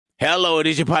Hello, it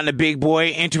is your partner, Big Boy,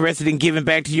 interested in giving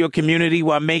back to your community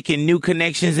while making new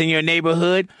connections in your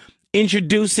neighborhood.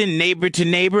 Introducing Neighbor to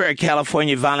Neighbor, a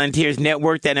California volunteers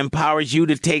network that empowers you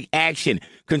to take action,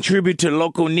 contribute to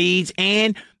local needs,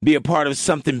 and be a part of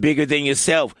something bigger than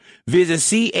yourself. Visit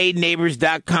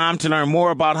ca-neighbors.com to learn more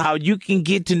about how you can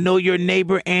get to know your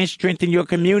neighbor and strengthen your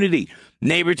community.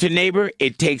 Neighbor to Neighbor,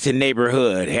 it takes a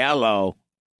neighborhood. Hello.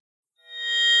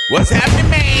 What's happening,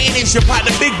 man? It's your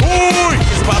partner, Big Boy.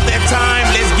 It's about that time.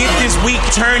 Let's get this week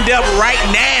turned up right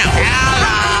now. Hello.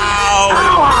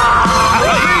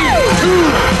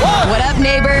 What up,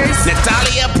 neighbors?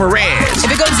 Natalia Perez.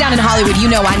 If it goes down in Hollywood, you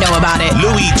know I know about it.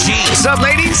 Louis G. What's up,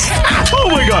 ladies? Oh,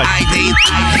 my God. ID.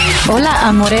 Hola,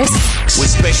 amores. With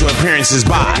special appearances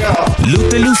by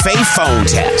Luther Lufe Phone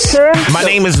Taps. Sir? My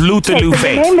name is Luther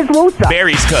Lufe. My name is Luther.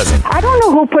 Barry's cousin. I don't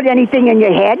know who put anything in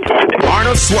your head.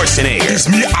 Arnold Schwarzenegger. It's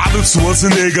me, Arnold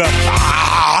Schwarzenegger.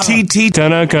 T.T.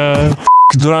 Tanaka.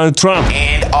 Donald Trump.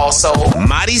 And also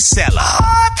Maricela.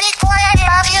 Oh, Big Boy, I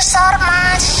love you so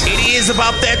much. It is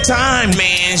about that time,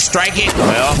 man. Strike it.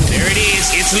 Well, there it is.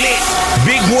 It's lit.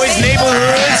 Big Boy's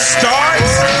Neighborhood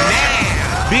starts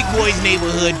now. Big Boy's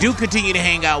Neighborhood. Do continue to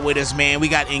hang out with us, man. We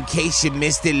got In Case You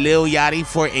Missed It, Lil Yachty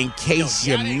for In Case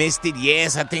You Missed It.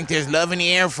 Yes, I think there's love in the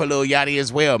air for Lil Yachty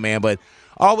as well, man. But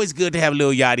always good to have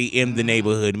Lil Yachty in the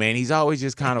neighborhood, man. He's always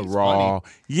just kind of raw.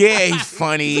 Funny. Yeah, he's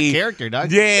funny. He's a character, dog.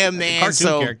 Yeah, man.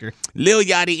 Cartoon character. Lil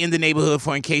Yachty in the neighborhood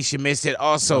for In Case You Missed It.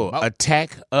 Also,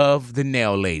 Attack of the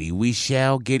Nail Lady. We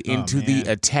shall get into the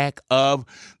Attack of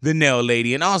the Nail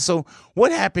Lady. And also,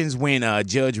 what happens when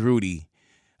Judge Judy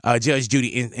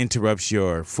interrupts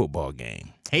your football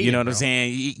game? Hate you know it, what bro. I'm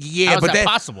saying? Yeah, How is but that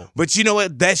possible? But you know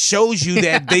what? That shows you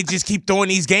that they just keep throwing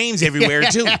these games everywhere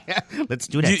too. Let's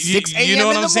do that. 6 a.m. You know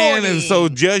what in I'm the saying? morning. And so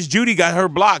Judge Judy got her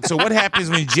blocked. So what happens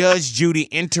when Judge Judy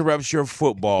interrupts your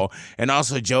football? And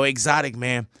also Joe Exotic,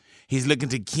 man. He's looking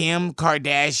to Kim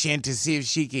Kardashian to see if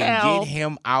she can get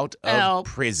him out of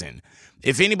prison.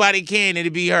 If anybody can,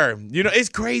 it'd be her. You know, it's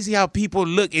crazy how people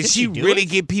look. And she really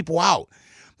get people out.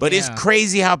 But it's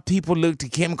crazy how people look to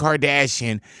Kim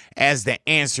Kardashian as the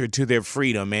answer to their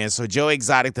freedom, man. So Joe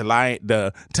Exotic,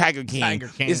 the Tiger King,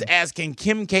 is asking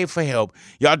Kim K for help.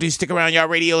 Y'all do stick around. Y'all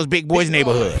radios, Big Boy's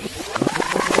Neighborhood.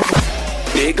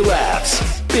 Big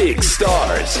laughs, big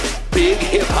stars, big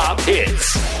hip-hop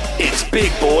hits. It's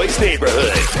Big Boy's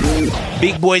Neighborhood.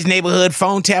 Big Boy's Neighborhood,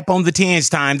 phone tap on the 10s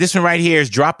time. This one right here is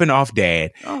dropping off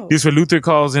dad. Oh. This is what Luther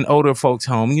calls an older folks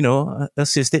home, you know,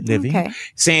 assisted living. Okay.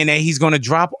 Saying that he's going to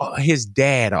drop his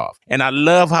dad off. And I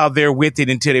love how they're with it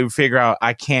until they figure out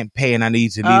I can't pay and I need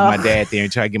to leave my dad there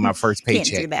until I get my first paycheck.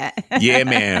 Can't do that. Yeah,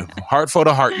 man. Heart for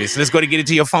the heartless. Let's go to get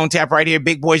into your phone tap right here,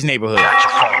 Big Boy's Neighborhood. Got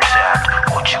your phone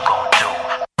tapped, what you gonna do?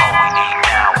 All we need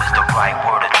now is the right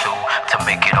word or two to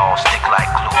make it all stick like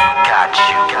glue. Got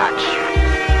you.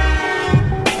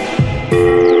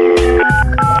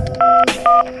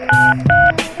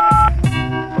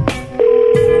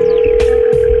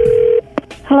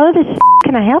 Hello,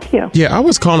 can I help you? Yeah, I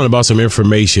was calling about some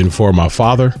information for my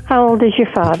father. How old is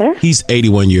your father? He's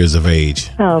 81 years of age.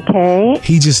 Okay.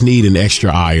 He just need an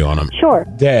extra eye on him. Sure.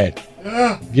 Dad,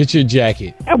 get your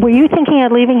jacket. Were you thinking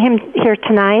of leaving him here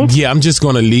tonight? Yeah, I'm just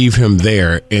going to leave him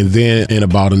there, and then in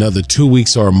about another 2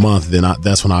 weeks or a month, then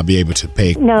that's when I'll be able to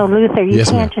pay. No, Luther, you Yes,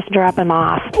 can't ma'am. just drop him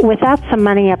off. Without some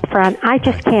money up front, I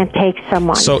just can't take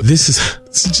someone. So this is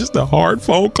just a hard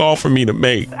phone call for me to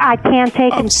make. I can't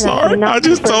take him I'm tonight. sorry. I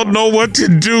just don't know what to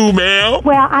do, man.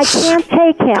 Well, I can't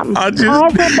take him. I just...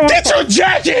 I'll get back. Get your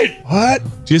jacket! What?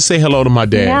 Just say hello to my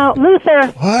dad. Now, Luther,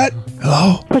 What?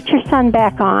 Hello? put your son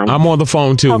back on. I'm on the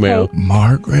phone too, Okay. ma'am.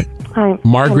 Margaret?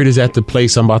 Margaret is at the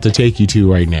place I'm about to take you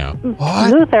to right now.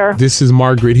 Luther. This is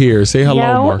Margaret here. Say hello,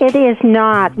 No, Margaret. it is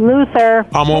not. Luther.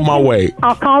 I'm on my way.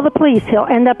 I'll call the police. He'll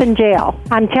end up in jail.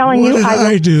 I'm telling What you. did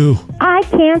I do? I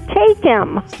can't take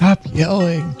him. Stop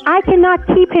yelling. I cannot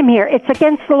keep him here. It's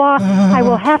against the law. I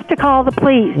will have to call the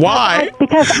police. Why?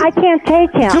 Because I can't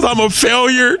take him. Because I'm a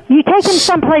failure? You take him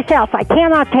someplace else. I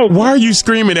cannot take him. Why are you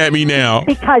screaming at me now?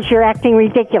 Because you're acting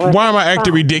ridiculous. Why am I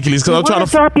acting ridiculous? Because I'm trying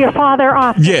to... drop your father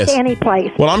off Yes. to any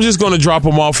place. Well, I'm just going to drop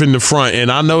him off in the front,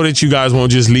 and I know that you guys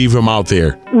won't just leave him out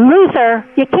there. Luther,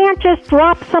 you can't just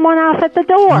drop someone off at the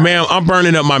door. Ma'am, I'm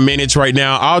burning up my minutes right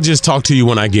now. I'll just talk to you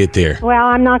when I get there. Well,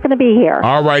 I'm not going to be here.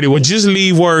 All righty. Well, just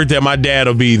leave word that my dad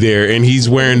will be there, and he's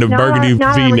wearing the burgundy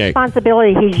not our V-neck.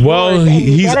 responsibility. He's Well, yours, and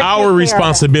you he's better take our care of it.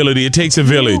 responsibility. It takes a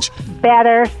village.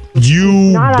 Better. You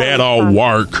Not our better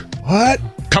work. What?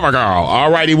 Come on, girl.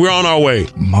 All righty. We're on our way.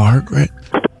 Margaret.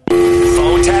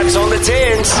 Phone taps on the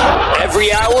 10s.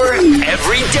 Every hour,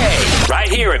 every day. Right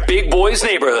here at Big Boy's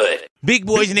Neighborhood. Big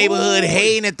Boys Neighborhood.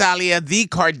 Hey, Natalia, the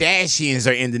Kardashians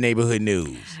are in the neighborhood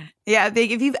news. Yeah,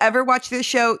 if you've ever watched their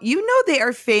show, you know they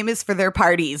are famous for their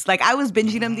parties. Like, I was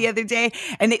binging them the other day,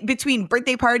 and between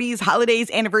birthday parties,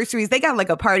 holidays, anniversaries, they got like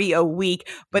a party a week,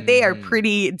 but they are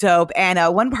pretty dope. And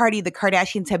one party the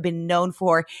Kardashians have been known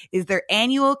for is their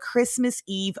annual Christmas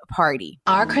Eve party.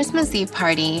 Our Christmas Eve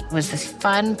party was this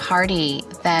fun party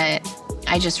that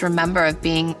I just remember of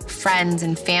being friends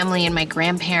and family and my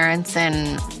grandparents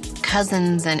and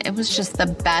cousins, and it was just the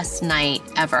best night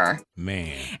ever.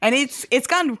 Man. And it's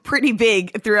gone pretty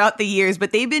big throughout the years,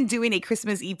 but they've been doing a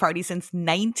Christmas Eve party since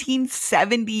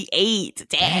 1978.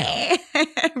 Damn.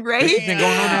 Right? It's been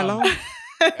going on that long?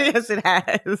 Yes, it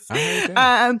has.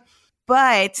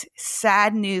 But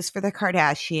sad news for the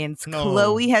Kardashians. No.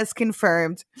 Khloe has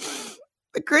confirmed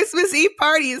the Christmas Eve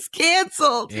party is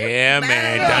canceled. Yeah,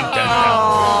 man. Dun, dun,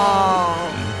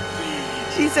 dun.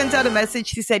 She sent out a message.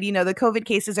 She said, the COVID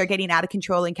cases are getting out of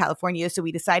control in California, so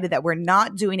we decided that we're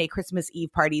not doing a Christmas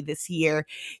Eve party this year.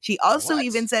 She also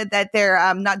even said that they're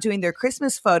not doing their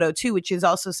Christmas photo, too, which is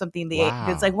also something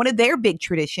that's like one of their big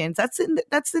traditions. That's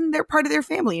in their part of their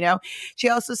family, She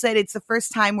also said it's the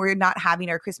first time we're not having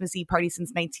our Christmas Eve party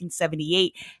since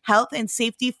 1978. Health and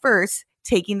safety first.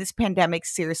 Taking this pandemic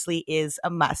seriously is a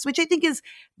must, which I think is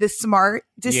the smart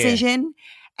decision. Yeah.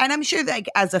 And I'm sure that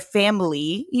as a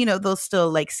family, they'll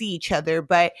still see each other,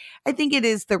 but I think it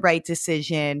is the right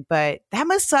decision. But that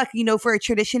must suck, for a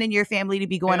tradition in your family to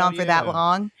be going on for that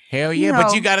long. Hell yeah.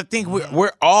 But you got to think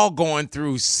we're all going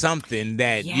through something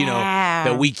that,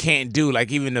 that we can't do.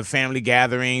 Like even the family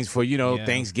gatherings for,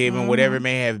 Thanksgiving, whatever it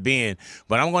may have been.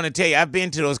 But I'm going to tell you, I've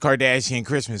been to those Kardashian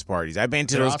Christmas parties. I've been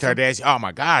to those Kardashian. Oh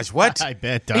my gosh. What? I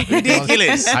bet.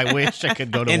 Ridiculous. I wish I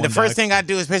could go to and one. the first thing I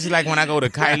do, especially when I go to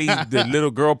Kylie, the little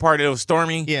girl party of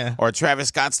Stormy or Travis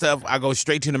Scott stuff, I go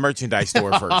straight to the merchandise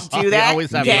store first. Do that?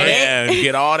 Always have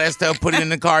get all that stuff, put it in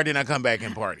the car, then I come back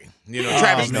and party.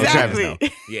 Travis knows. Travis knows.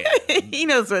 Yeah, he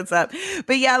knows what's up.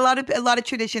 But yeah, a lot of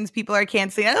traditions people are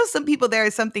canceling. I know some people. There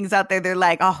are some things out there. They're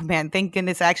like, oh man, thank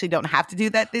goodness I actually don't have to do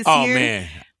that this year. Oh man.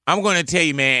 I'm going to tell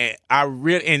you, man, I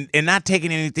really, and not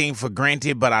taking anything for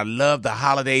granted, but I love the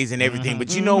holidays and everything.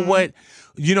 But you know what?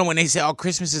 When they say,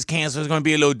 Christmas is canceled, it's going to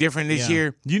be a little different this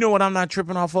year. You know what I'm not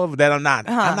tripping off of? That I'm not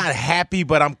happy,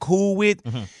 but I'm cool with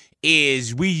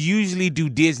is we usually do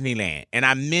Disneyland, and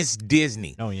I miss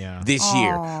Disney this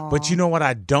year. But you know what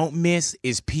I don't miss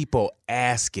is people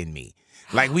asking me.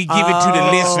 Like, we give it to the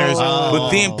listeners, but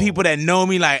then people that know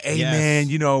me, like, hey, man,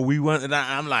 we want, and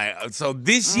I'm like, so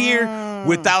this year,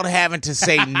 without having to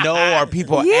say no or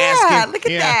people asking. Look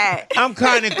at that. I'm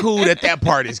kind of cool that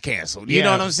part is canceled. You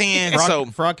know what I'm saying?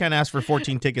 Frog can't ask for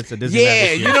 14 tickets to Disneyland.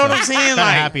 Yeah, you know what I'm saying?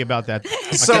 Like, happy about that.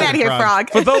 So, get out of here,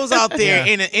 Frog. For those out there,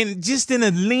 in just in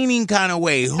a leaning kind of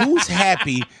way, who's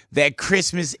happy that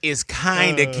Christmas is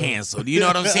kind of canceled? You know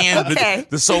what I'm saying? Okay.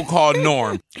 The so-called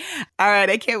norm. All right,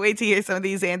 I can't wait to hear some of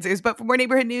these answers. But for more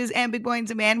neighborhood news and Big Boy and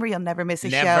Demand, where you'll never miss a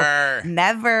show.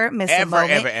 Never miss a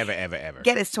moment. Ever.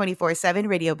 Get us 24/7,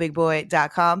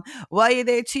 RadioBigBoy.com. While you're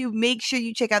there, too, make sure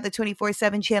you check out the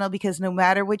 24/7 channel, because no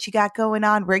matter what you got going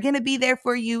on, we're going to be there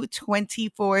for you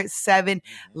 24/7.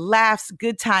 Laughs,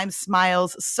 good times,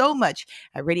 smiles, so much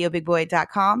at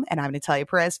RadioBigBoy.com. And I'm going to tell you,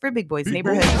 Perez, for Big Boy's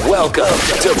Neighborhood. Welcome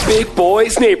to Big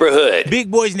Boy's Neighborhood.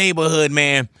 Big Boy's Neighborhood,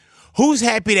 man. Who's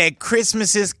happy that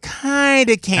Christmas is kind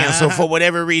of canceled for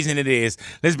whatever reason it is?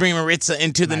 Let's bring Maritza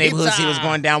into the neighborhood, see what's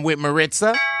going down with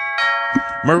Maritza.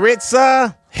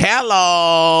 Maritza,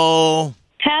 hello.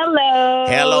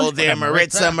 Hello there,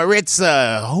 Maritza.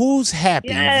 Maritza, who's happy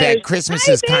that Christmas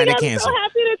is kind of canceled? I'm so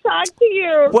happy to talk to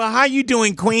you. Well, how you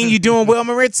doing, Queen? You doing well,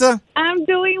 Maritza? I'm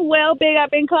doing well, Big. I've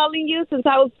been calling you since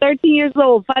I was 13 years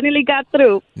old. Finally got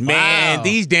through. Man,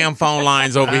 these damn phone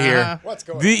lines over here. What's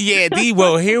going on?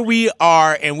 Well, here we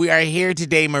are, and we are here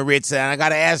today, Maritza. And I got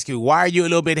to ask you, why are you a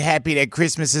little bit happy that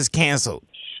Christmas is canceled?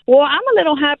 Well, I'm a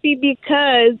little happy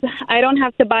because I don't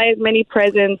have to buy as many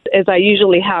presents as I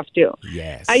usually have to.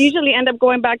 Yes. I usually end up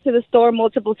going back to the store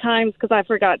multiple times because I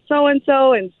forgot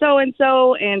so-and-so and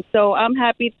so-and-so, and so I'm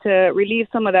happy to relieve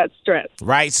some of that stress.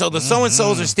 Right. So the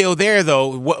so-and-sos are still there,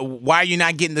 though. Why are you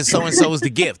not getting the so-and-sos the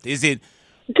gift? Is it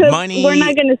money? We're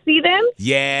not going to see them?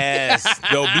 Yes.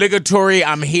 The obligatory,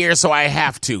 I'm here, so I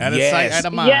have to. Out of sight, out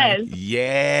of mind. Yes.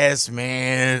 Yes,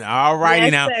 man. All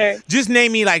righty now. Sir. Just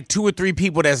name me like 2 or 3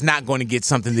 people that's not going to get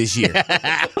something this year.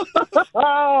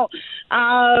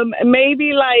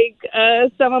 Maybe like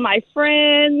some of my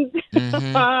friends.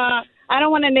 I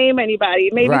don't want to name anybody.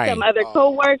 Maybe some other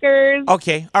coworkers.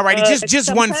 Okay, all righty.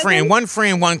 Just one cousins.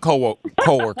 friend, one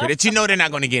coworker that you know they're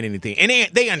not going to get anything, and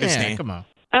they understand. Yeah, come on.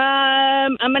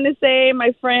 I'm gonna say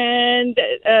my friend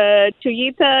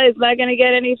Chuyita is not gonna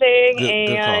get anything,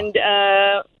 Good and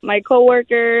my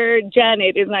coworker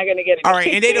Janet is not gonna get anything. All right,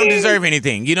 and they don't deserve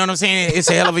anything. You know what I'm saying? It's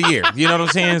a hell of a year. You know what I'm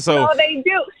saying? So No, they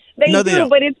do. They No, do, they don't.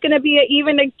 but it's gonna be an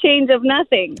even exchange of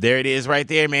nothing. there it is right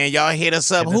there, man. Y'all hit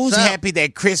us up. Hit us Who's up. happy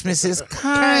that Christmas is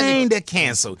kind of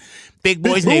canceled? Big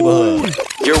Boys Neighborhood.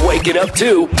 You're waking up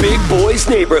to Big Boys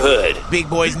Neighborhood. Big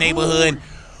Boys Neighborhood.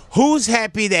 Who's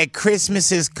happy that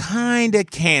Christmas is kind of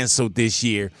canceled this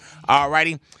year? All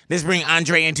righty. Let's bring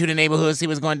Andre into the neighborhood, see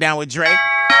what's going down with Dre.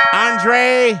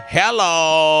 Andre,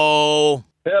 hello.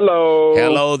 Hello.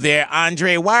 Hello there,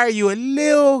 Andre. Why are you a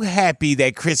little happy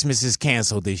that Christmas is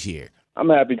canceled this year? I'm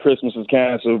happy Christmas is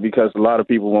canceled because a lot of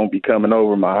people won't be coming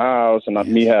over my house and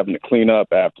me having to clean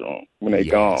up after them when they're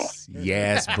gone.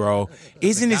 Yes, bro.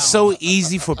 Isn't it so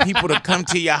easy for people to come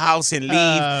to your house and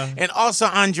leave? And also,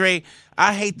 Andre,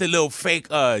 I hate the little fake,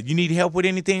 you need help with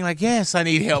anything? Like, yes, I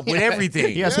need help with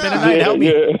everything. Yeah, spend the night. Help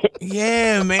me.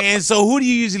 Yeah, man. So who do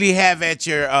you usually have at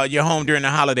your home during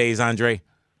the holidays, Andre?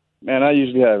 Man, I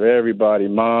usually have everybody,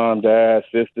 mom, dad,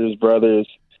 sisters, brothers,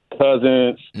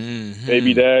 cousins,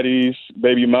 baby daddies,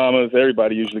 baby mamas,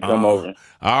 everybody usually come over.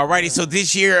 All righty. So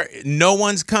this year, no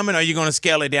one's coming, or are you going to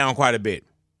scale it down quite a bit?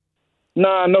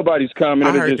 Nah, nobody's coming. I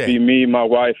It'll heard just that. be me, my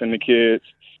wife, and the kids.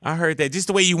 I heard that. Just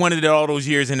the way you wanted it all those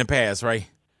years in the past, right?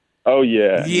 Oh,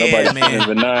 yeah. Yeah, Nobody's man. spending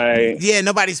the night. Yeah,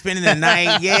 nobody's spending the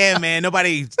night. Yeah, man.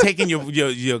 Nobody taking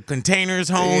your containers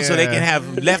home so they can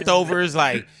have leftovers.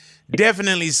 Like,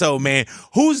 definitely so, man.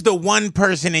 Who's the one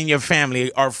person in your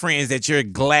family or friends that you're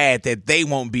glad that they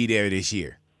won't be there this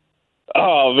year?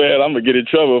 Oh, man, I'm going to get in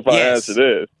trouble if I answer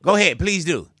this. Go ahead. Please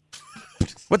do.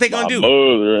 What they going to do?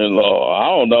 Mother-in-law. I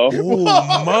don't know. Ooh,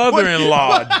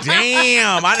 mother-in-law.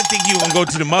 Damn. I didn't think you were going to go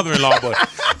to the mother-in-law,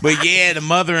 but yeah, the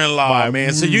mother-in-law,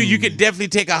 man. So you could definitely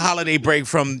take a holiday break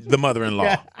from the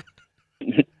mother-in-law.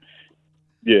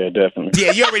 Yeah, definitely.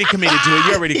 Yeah, you already committed to it.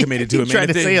 You already committed to it, man. Tried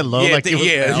to say it low like it was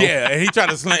yeah, hell. yeah. And he tried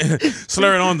to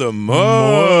slur it on the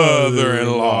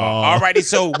mother-in-law. All righty,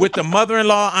 so with the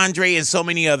mother-in-law, Andre, and so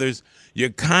many others, you're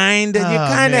kind of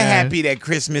man. happy that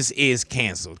Christmas is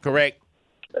canceled, correct?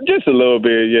 Just a little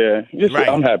bit, yeah. Right.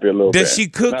 I'm happy a little bit. Does she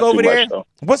cook Not over too much, there? though.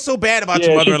 What's so bad about Yeah,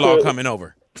 your she mother-in-law cook. coming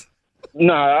over?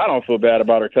 Nah, I don't feel bad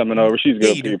about her coming over. She's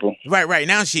good Either. people. Right.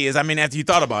 Now she is. I mean, after you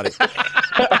thought about it.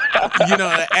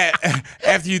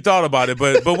 After you thought about it.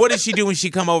 But what does she do when she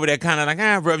come over that kind of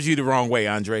like, rubs you the wrong way,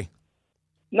 Andre?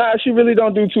 Nah, she really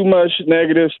don't do too much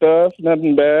negative stuff.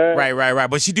 Nothing bad. Right.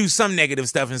 But she do some negative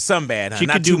stuff and some bad, huh? She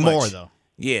Not could too do much. more, though.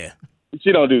 Yeah.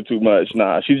 She don't do too much.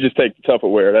 Nah, she just take the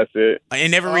Tupperware. That's it.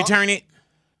 And never return it?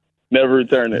 Never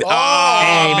return it. Oh,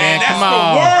 man, that's come the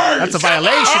on. worst. That's a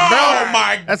violation, bro. Oh,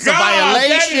 my That's God. a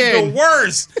violation. That is the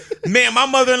worst. Man, my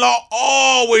mother-in-law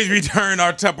always return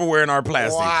our Tupperware and our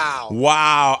plastic.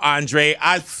 Wow, Andre.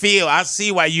 I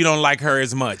see why you don't like her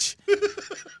as much.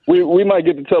 We might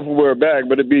get the Tupperware back,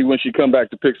 but it'd be when she come back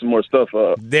to pick some more stuff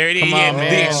up. There it is. Come on, The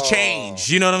man. exchange.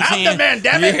 You know what I'm saying? I'm the man,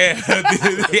 damn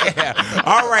it. Yeah.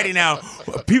 All righty now.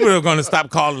 People are going to stop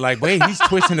calling like, wait, he's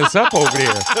twisting us up over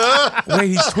there. Wait,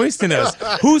 he's twisting us.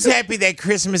 Who's happy that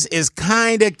Christmas is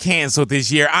kind of canceled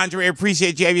this year? Andre,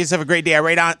 appreciate you. Have yourself a great day. All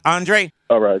right, Andre?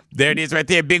 All right. There it is right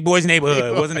there. Big Boys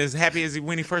Neighborhood. Wasn't as happy as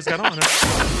when he first got on.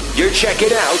 Huh? You're checking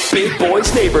out Big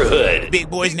Boys Neighborhood. Big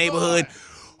Boys Neighborhood.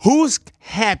 Who's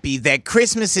happy that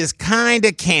Christmas is kind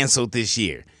of canceled this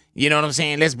year? You know what I'm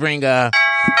saying? Let's bring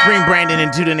Brandon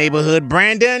into the neighborhood.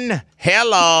 Brandon,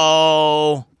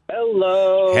 hello.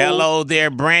 Hello there,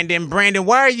 Brandon. Brandon,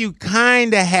 why are you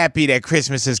kind of happy that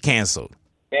Christmas is canceled?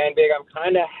 Man, Big, I'm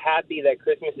kind of happy that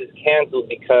Christmas is canceled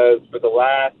because for the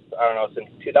last, since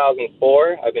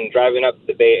 2004, I've been driving up to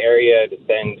the Bay Area to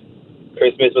spend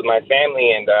Christmas with my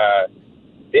family, and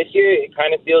this year it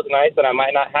kind of feels nice that I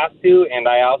might not have to, and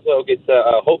I also get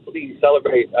to hopefully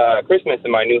celebrate Christmas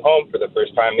in my new home for the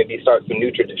first time, maybe start some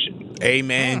new traditions.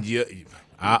 Amen.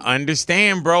 I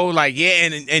understand, bro. Like, yeah,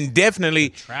 and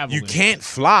definitely you can't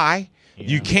fly. Yeah.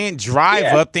 You can't drive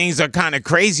up. Things are kind of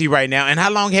crazy right now. And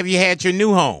how long have you had your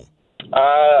new home?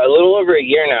 A little over a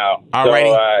year now.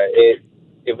 Alrighty. So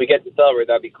if we get to celebrate,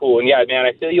 that'd be cool. And yeah, man,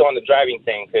 I feel you on the driving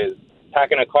thing because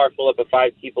packing a car full up of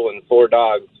 5 people and 4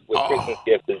 dogs with Christmas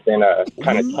gifts has been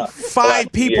kind of tough.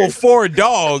 5 people, 4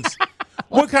 dogs.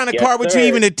 What kind of car would you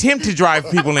even attempt to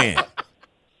drive people in?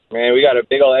 Man, we got a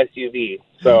big old SUV.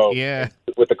 So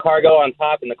with the cargo on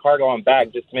top and the cargo on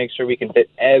back, just to make sure we can fit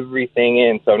everything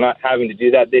in. So not having to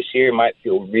do that this year might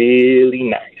feel really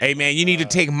nice. Hey, man, you need to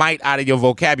take might out of your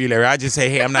vocabulary. I just say,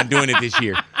 hey, I'm not doing it this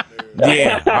year.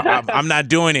 Yeah, I'm not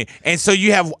doing it. And so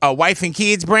you have a wife and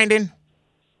kids, Brandon?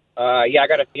 I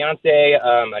got a fiance,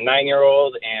 a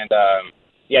 9-year-old, and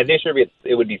this year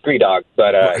it would be 3 dogs.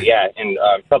 But and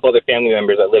a couple other family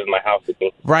members that live in my house with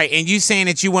me. Right, and you saying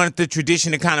that you wanted the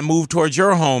tradition to kind of move towards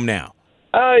your home now?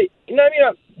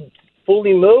 Not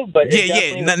fully moved, but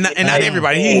not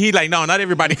everybody. He like, no, not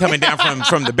everybody coming down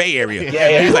from the Bay Area.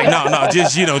 Yeah. He's like, no,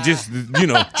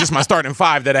 just my starting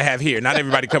 5 that I have here. Not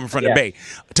everybody coming from the Bay.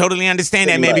 Totally understand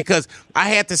that, man, because I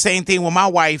had the same thing with my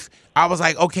wife. I was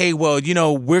like, okay, well,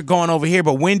 we're going over here,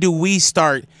 but when do we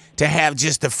start to have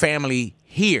just the family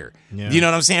here? Yeah. You know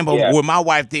what I'm saying? But with my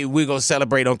wife, we're going to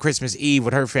celebrate on Christmas Eve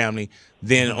with her family.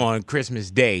 Then on Christmas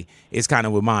Day, it's kind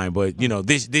of with mine. But,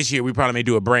 this year we probably may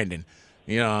do a Brandon.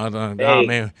 Oh,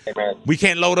 man. We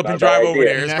can't load up and drive over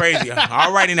there. It's crazy.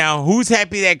 All righty now. Who's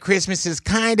happy that Christmas is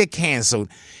kind of canceled?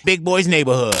 Big Boy's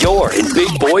Neighborhood. You're in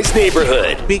Big Boy's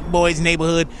Neighborhood. Big Boy's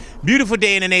Neighborhood. Beautiful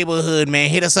day in the neighborhood, man.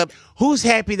 Hit us up. Who's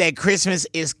happy that Christmas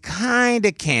is kind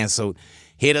of canceled?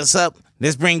 Hit us up.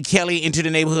 Let's bring Kelly into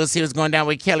the neighborhood. See what's going down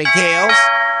with Kelly Kales.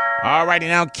 All righty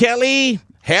now. Kelly,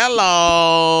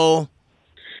 hello.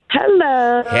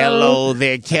 Hello. Hello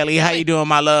there, Kelly. How you doing,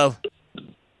 my love?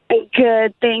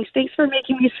 Good, thanks. Thanks for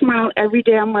making me smile every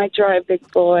day on my drive, Big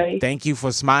Boy. Thank you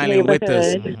for smiling with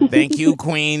us. Thank you,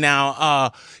 Queen.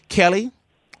 Now, Kelly,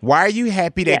 why are you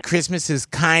happy that Christmas is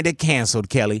kind of canceled,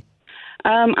 Kelly?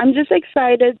 I'm just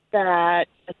excited that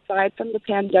aside from the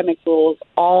pandemic rules,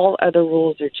 all other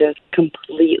rules are just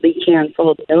completely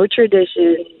canceled. No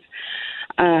traditions,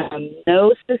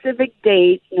 no specific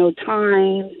dates, no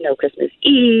times, no Christmas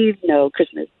Eve, no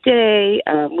Christmas Day.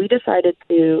 We decided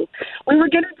we were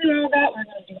going to do all that. We're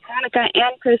going to do Hanukkah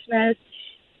and Christmas,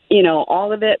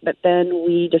 all of it. But then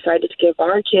we decided to give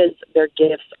our kids their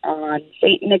gifts on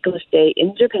St. Nicholas Day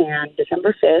in Japan,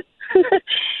 December 5th.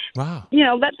 Wow.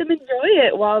 Let them enjoy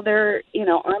it while they're,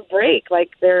 on break. Like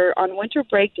they're on winter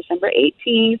break, December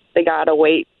 18th. They got to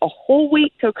wait a whole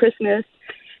week till Christmas.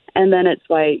 And then it's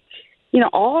like,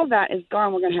 all of that is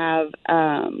gone. We're going to have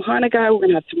Hanukkah. We're going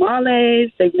to have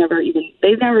tamales. They never even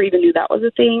knew that was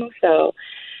a thing. So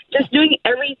just doing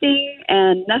everything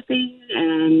and nothing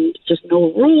and just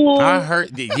no rules. I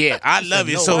heard. Yeah, I love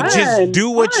it. So just do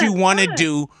what you want to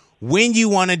do when you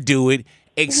want to do it.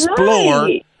 Explore.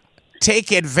 Right.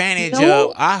 Take advantage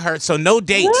of. I heard. So no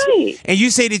dates. Right. And you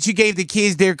say that you gave the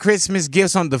kids their Christmas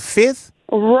gifts on the 5th?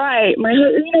 Right. My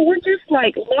husband, we're just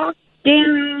like locked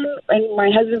down, and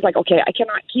my husband's like, okay, I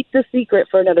cannot keep this secret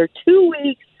for another 2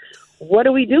 weeks. What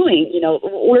are we doing?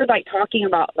 We're like talking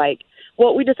about like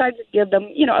what we decided to give them,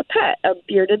 a pet, a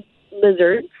bearded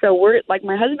lizard. So we're like,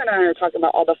 my husband and I are talking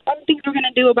about all the fun things we're going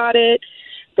to do about it,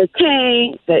 the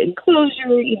tank, the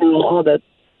enclosure, all the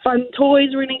fun toys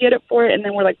we're going to get it for it. And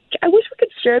then we're like, I wish we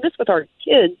could share this with our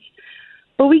kids.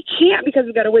 But we can't because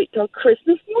we got to wait till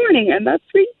Christmas morning, and that's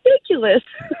ridiculous.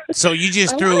 So you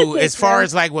just threw, as far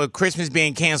as like with Christmas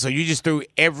being canceled, you just threw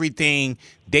everything,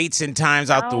 dates and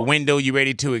times out the window. You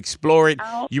ready to explore it?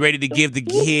 You ready to give the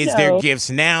kids their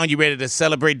gifts now? You ready to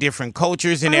celebrate different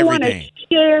cultures and everything?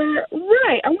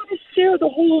 I want to share the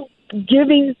whole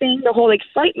giving thing, the whole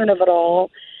excitement of it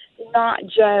all, not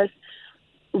just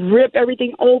rip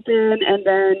everything open and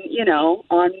then,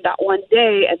 on that one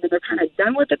day, and then they're kind of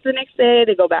done with it the next day.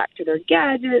 They go back to their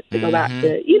gadgets. They go back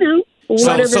to,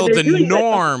 whatever So they're the doing.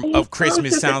 norm of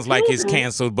Christmas sounds like it's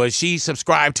canceled, but she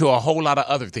subscribed to a whole lot of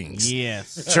other things.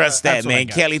 Yes. Trust that, man.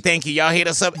 Kelly, thank you. Y'all hit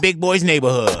us up, Big Boy's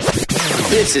Neighborhood.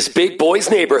 This is Big Boy's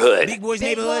Neighborhood. Big Boy's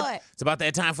Neighborhood. Boy. It's about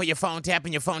that time for your phone tap,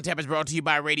 and your phone tap is brought to you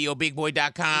by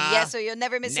RadioBigBoy.com. Yes, so you'll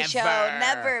never miss a show,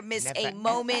 never miss a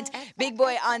moment. Big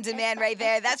Boy On Demand right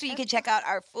there. That's where you can check out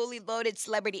our fully loaded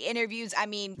celebrity interviews. I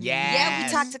mean, we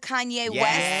talked to Kanye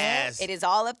West. It is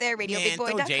all up there,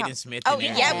 RadioBigBoy.com. Jaden Smith. We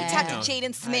talked to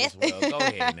Jaden Smith. Go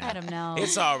ahead now. Let him know.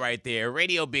 It's all right there.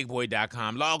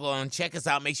 RadioBigBoy.com. Log on, check us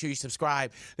out. Make sure you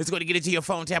subscribe. Let's go to get it to your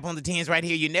phone tap on the 10s right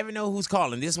here. You never know who's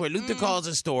calling. This is where Luther calls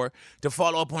a store to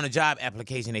follow up on a job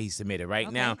application that he submitted.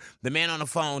 Right now, the man on the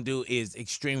phone is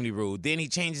extremely rude. Then he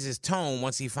changes his tone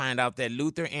once he find out that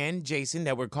Luther and Jason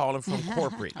that we're calling from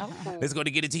corporate. Let's go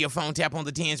to get it to your phone tap on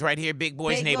the 10s right here. Big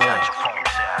Boy's Neighborhood.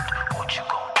 What you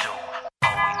gonna do?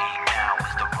 All we need now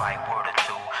is the right word or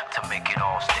two to make it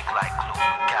all stick like glue.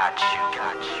 Got you.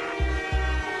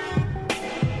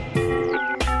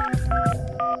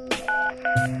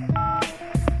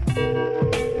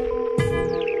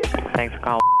 Thanks for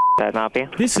calling. that help you?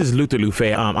 This is Luther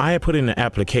Lufe. I had put in an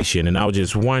application, and I was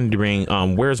just wondering,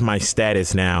 where's my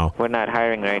status now? We're not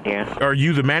hiring right here. Are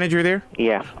you the manager there?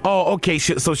 Yeah. Oh, okay.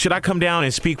 So should I come down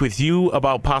and speak with you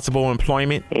about possible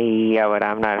employment? Yeah, but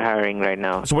I'm not hiring right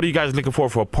now. So what are you guys looking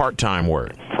for part-time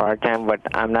work? Part-time, but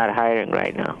I'm not hiring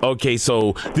right now. Okay,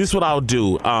 so this is what I'll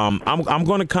do. I'm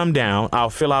going to come down. I'll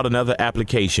fill out another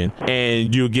application,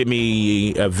 and you'll get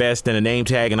me a vest and a name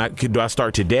tag. And do I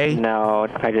start today? No,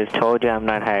 I just told you I'm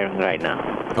not hiring right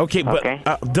now. Okay, but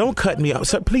don't cut me off.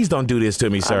 Sir, please don't do this to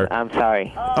me, sir. I'm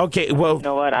sorry. Okay, well. You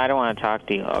know what? I don't want to talk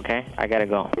to you, okay? I got to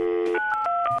go.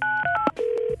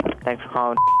 Thanks for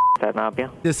calling. That help you?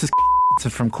 This is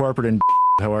from corporate and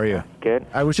how are you? Good.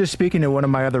 I was just speaking to one of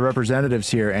my other representatives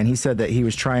here, and he said that he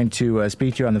was trying to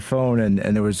speak to you on the phone, and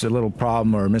there was a little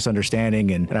problem or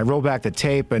misunderstanding, and I rolled back the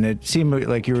tape, and it seemed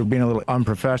like you were being a little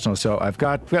unprofessional. So I've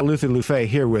got Luther Lufe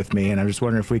here with me, and I'm just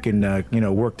wondering if we can,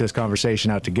 work this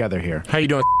conversation out together here. How you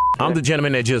doing? I'm the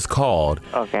gentleman that just called.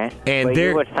 Okay. And but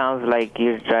it sounds like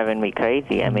you're driving me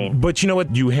crazy. I mean. But you know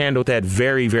what? You handled that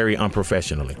very, very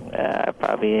unprofessionally.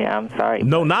 Probably. I'm sorry.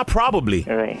 No, not probably.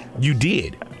 Right. You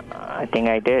did. I think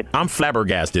I did. I'm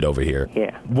flabbergasted over here.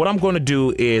 Yeah. What I'm going to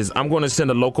do is I'm going to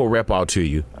send a local rep out to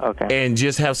you. Okay. And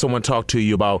just have someone talk to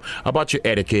you about your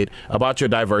etiquette, about your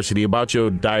diversity, about your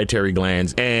dietary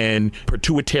glands and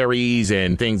pituitaries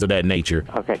and things of that nature.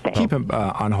 Okay, thanks. Keep him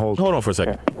on hold. Hold on for a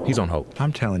second. Sure. He's on hold.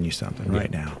 I'm telling you something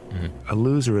right now. Mm-hmm. A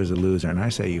loser is a loser, and I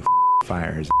say you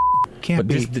fire his can't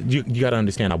be. You got to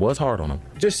understand, I was hard on him.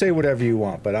 Just say whatever you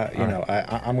want, but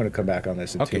I'm going to come back on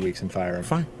this in 2 weeks and fire him.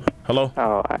 Fine. Hello?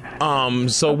 Oh.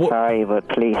 So what? Sorry, but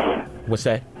please. What's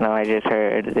that? No, I just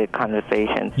heard the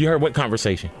conversation. You heard what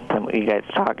conversation? You guys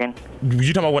talking?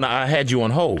 You talking about when I had you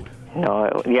on hold? No,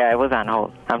 it was on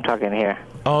hold. I'm talking here.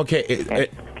 Oh, okay.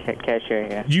 Cashier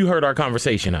here. You heard our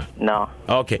conversation, huh? No.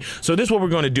 Okay. So this is what we're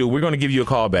going to do. We're going to give you a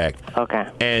call back. Okay.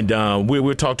 And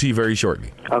we'll talk to you very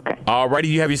shortly. Okay. All righty.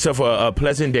 You have yourself a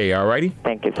pleasant day. All righty?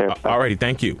 Thank you, sir. All righty.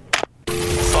 Thank you.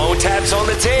 Phone taps on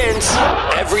the tins.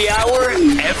 Every hour,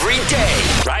 every day.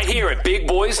 Right here at Big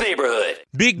Boy's Neighborhood.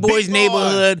 Big Boy's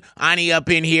Neighborhood. Ani up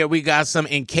in here. We got some,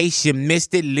 in case you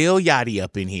missed it, Lil Yachty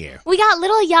up in here. We got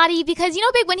Little Yachty because,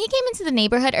 Big, when he came into the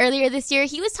neighborhood earlier this year,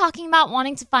 he was talking about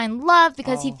wanting to find love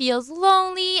because he feels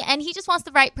lonely and he just wants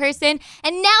the right person.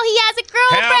 And now he has a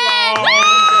girlfriend.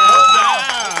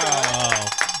 Wow.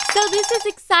 So this is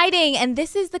exciting, and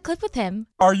this is the clip with him.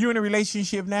 Are you in a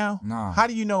relationship now? No. How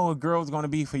do you know a girl's going to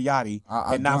be for Yachty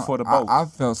and not for the boat? I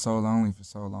felt so lonely for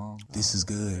so long. This is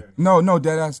good. No,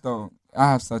 deadass though.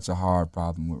 I have such a hard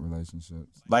problem with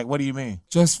relationships. Like, what do you mean?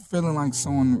 Just feeling like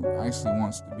someone actually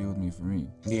wants to be with me for me.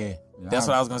 Yeah. That's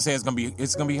what I was going to say. It's going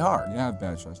to be hard. Yeah, I have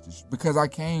bad trust issues. Because I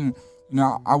came...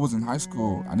 I was in high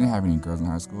school. I didn't have any girls in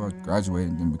high school. I graduated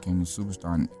and then became a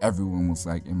superstar, and everyone was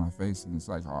like in my face, and it's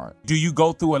like hard. Do you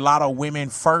go through a lot of women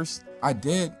first? I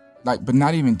did, but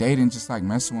not even dating, just like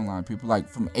messing with a lot of people. Like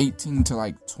from 18 to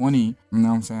like 20, you know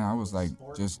what I'm saying? I was like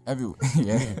just everywhere.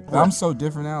 Yeah, but I'm so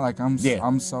different now. Like I'm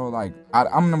so like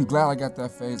I'm glad I got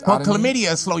that phase. Well, chlamydia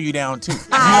will slow you down too. You know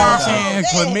what I'm saying?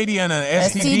 Chlamydia and an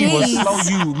STD will slow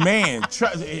you, man.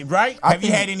 Right? Have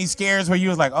you had any scares where you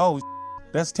was like, oh?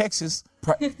 That's Texas.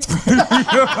 You know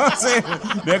what I'm saying?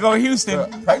 There go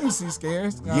Houston. Pregnancy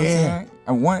scares. You know what I'm saying?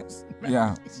 And once,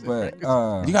 but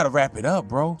you gotta wrap it up,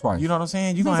 bro. Twice. You know what I'm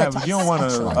saying? You don't want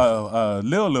a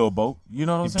little boat. You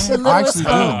know what I'm saying? I actually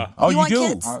do. Oh, you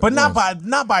do? But not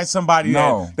by somebody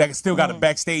that still got a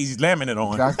backstage laminate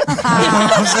on. Exactly.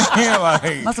 You know what I'm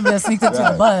saying? Must have been sneaked into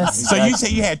the bus. So you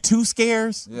say you had 2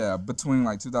 scares? Yeah, between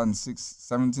like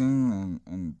 2017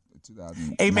 and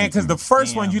 2019. Hey man, because the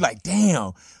first one you like,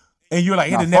 damn, and you're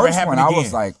like, it'll never happen again. I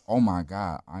was like, oh my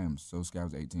god, I am so scared. I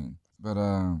was 18, but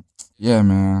yeah,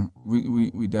 man,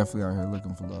 we definitely are here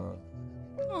looking for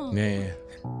love. Man,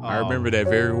 I remember that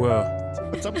very well.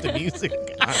 What's up with the music?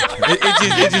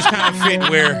 It just kind of fit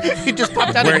where he just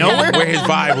popped out of nowhere. Where his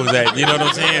vibe was at. You know what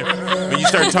I'm saying? When you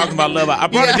start talking about love, I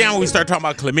brought it down when we started talking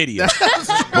about chlamydia.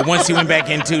 But once he went back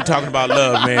into talking about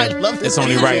love, man, it's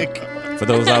only right. For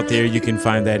those out there, you can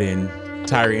find that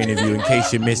entire interview in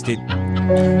case you missed it.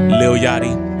 Lil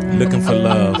Yachty, Looking for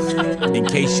Love. In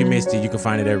case you missed it, you can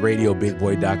find it at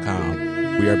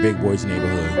radiobigboy.com. We are Big Boy's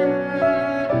Neighborhood.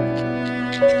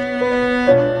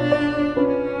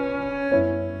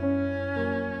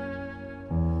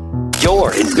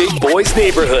 You're in Big Boy's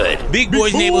Neighborhood. Big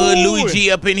Boy's Neighborhood. Louis G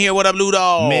up in here. What up, Lou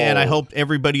Dog? Man, I hope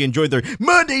everybody enjoyed their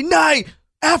Monday night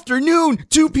afternoon,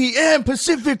 2 p.m.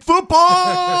 Pacific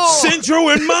football. Central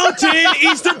and Mountain,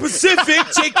 Eastern Pacific.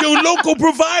 Check your local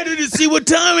provider to see what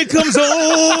time it comes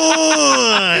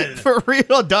on. For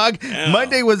real, dog.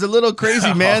 Monday was a little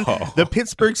crazy, man. The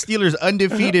Pittsburgh Steelers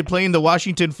undefeated playing the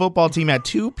Washington football team at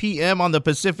 2 p.m. on the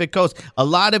Pacific Coast. A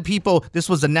lot of people, this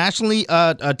was a nationally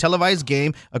televised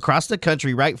game across the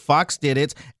country, right? Fox did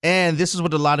it. And this is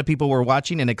what a lot of people were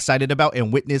watching and excited about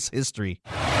in witness history.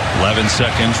 11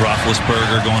 seconds.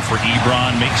 Roethlisberger going for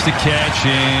Ebron. Makes the catch,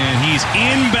 and he's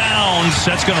inbounds.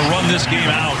 That's going to run this game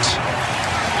out.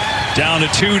 Down to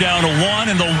 2, down to 1,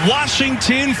 and the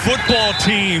Washington football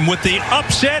team with the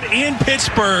upset in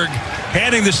Pittsburgh,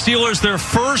 handing the Steelers their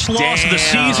first loss of the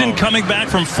season, coming back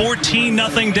from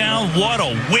 14-0 down. What a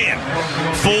win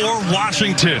for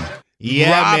Washington.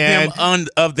 Yeah, rob man. them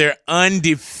of their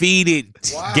undefeated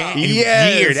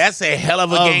year. That's a hell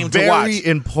of a game to watch. Very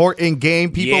important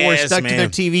game. People were stuck to their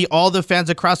TV. All the fans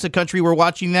across the country were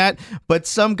watching that, but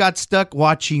some got stuck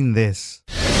watching this.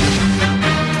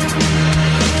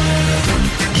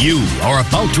 You are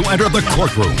about to enter the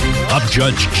courtroom of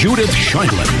Judge Judith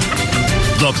Scheindlin.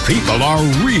 The people are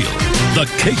real.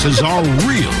 The cases are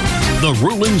real. The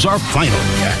rulings are final.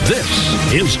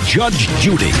 This is Judge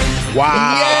Judy.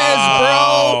 Wow. Yes,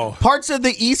 bro. Parts of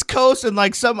the East Coast and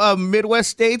like some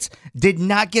Midwest states did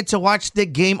not get to watch the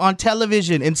game on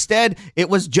television. Instead, it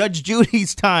was Judge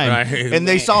Judy's time. Right, and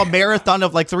they saw a marathon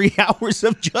of like 3 hours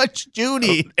of Judge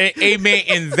Judy. Amen.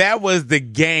 And that was the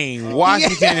game.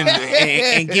 Washington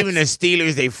and giving the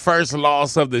Steelers their first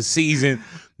loss of the season.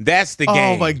 That's the game.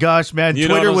 Oh, my gosh, man. You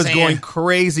know Twitter what I'm was saying? going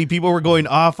crazy. People were going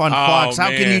off on Fox. How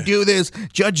can man. you do this?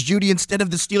 Judge Judy instead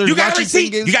of the Steelers. You got a Washington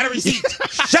receipt. games. You got a receipt.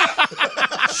 Shut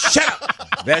up. Shut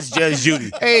up. That's Judge Judy.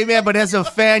 Hey, man, but as a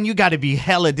fan, you got to be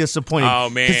hella disappointed.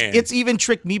 Oh, man. 'Cause it's even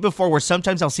tricked me before where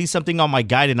sometimes I'll see something on my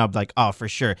guide and I'll be like, oh, for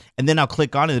sure. And then I'll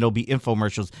click on it and it'll be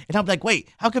infomercials. And I'll be like, wait,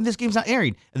 how come this game's not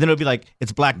airing? And then it'll be like,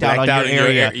 it's blacked out on your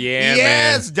area. Yeah,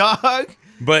 yes, man. dog.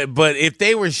 But if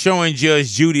they were showing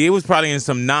Judge Judy, it was probably in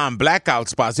some non-blackout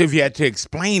spots if you had to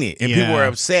explain it. And people were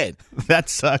upset. That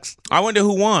sucks. I wonder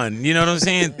who won. You know what I'm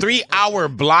saying? 3-hour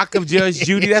block of Judge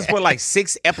Judy. That's what, like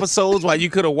 6 episodes while you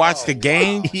could have watched the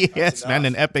game? Yes, man,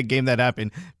 an epic game that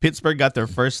happened. Pittsburgh got their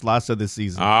first loss of the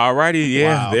season. All righty,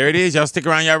 yeah. Wow. There it is. Y'all stick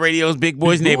around y'all radios, Big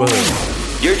Boys Neighborhood.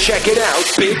 You're checking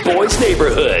out Big Boys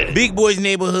Neighborhood. Big Boys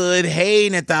Neighborhood. Hey,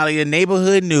 Natalia,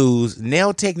 neighborhood news.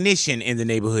 Nail technician in the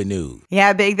neighborhood news.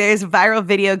 Yeah, Big. There's a viral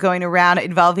video going around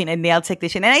involving a nail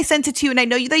technician. And I sent it to you, and I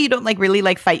know that you don't really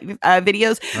like fight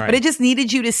videos, Right. but I just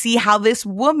needed you to see how this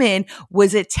woman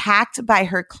was attacked by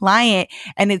her client.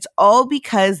 And it's all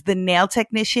because the nail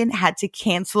technician had to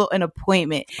cancel an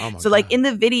appointment. So like in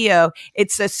the video,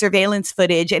 it's a surveillance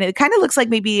footage, and it kind of looks like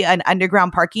maybe an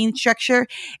underground parking structure.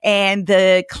 And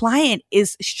the client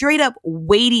is straight up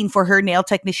waiting for her nail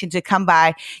technician to come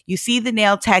by. You see the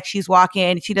nail tech, she's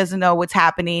walking, she doesn't know what's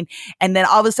happening. And then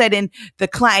all of a sudden the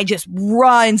client just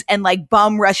runs and like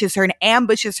bum rushes her and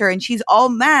ambushes her. And she's all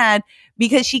mad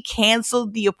because she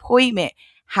canceled the appointment.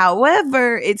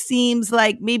 However, it seems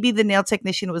like maybe the nail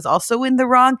technician was also in the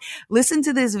wrong. Listen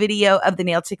to this video of the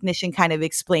nail technician kind of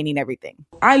explaining everything.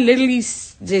 I literally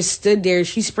just stood there.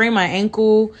 She sprained my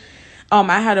ankle.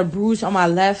 I had a bruise on my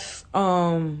left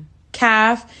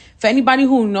calf. For anybody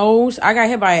who knows, I got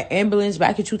hit by an ambulance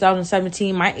back in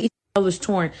 2017. My ACL is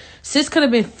torn. Sis could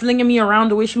have been flinging me around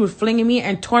the way she was flinging me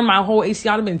and torn my whole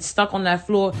ACL. I'd have been stuck on that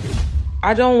floor.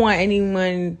 I don't want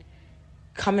anyone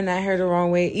coming at her the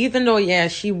wrong way. Even though, yeah,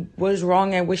 she was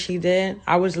wrong at what she did.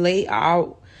 I was late,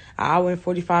 an hour and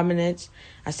 45 minutes.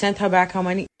 I sent her back how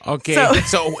many... Okay,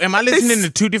 so am I listening to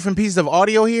 2 different pieces of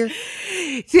audio here?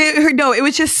 No, it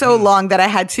was just so long that I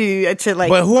had to like.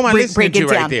 But who am I listening break to it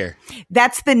right down. there?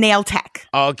 That's the nail tech.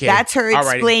 Okay, that's her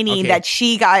Alrighty. explaining Okay. that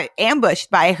she got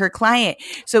ambushed by her client.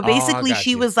 So basically, got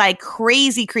she you. was like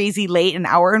crazy late, an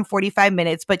hour and 45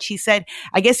 minutes. But she said,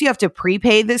 I guess you have to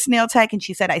prepay this nail tech. And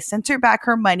she said, I sent her back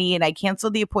her money and I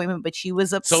canceled the appointment, but she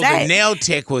was upset. So the nail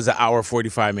tech was an hour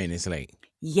 45 minutes late.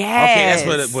 Yes. Okay, that's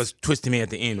what it was twisting me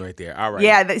at the end right there. All right.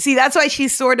 Yeah, see, that's why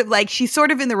she's sort of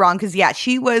in the wrong because, yeah,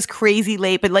 she was crazy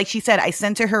late. But like she said, I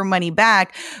sent her money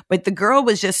back. But the girl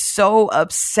was just so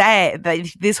upset that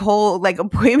this whole like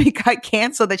appointment got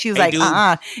canceled that she was like, dude,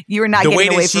 you were not the getting way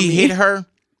away that from she me. hit her,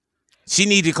 she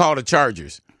needed to call the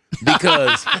Chargers.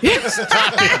 Because Stop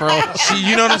it, bro.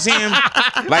 You know what I'm saying?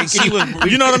 Like she was,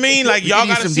 you know what I mean? Like y'all We need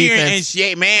gotta some see her, and defense.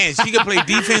 she, man, she could play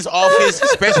defense, offense,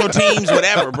 special teams,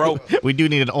 whatever, bro. We do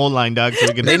need an O-line, dog. So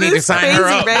we can. They need to sign her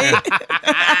up. Man.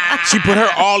 She put her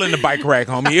all in the bike rack,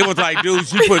 homie. It was like, dude,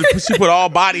 she put all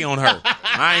body on her.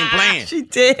 I ain't playing. She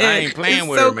did. I ain't playing it's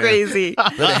with so her, man. crazy.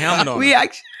 Put a helmet on.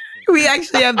 We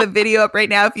actually have the video up right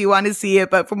now if you want to see it.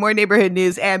 But for more neighborhood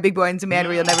news and Big Boy and Demand,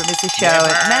 where you'll never miss a show.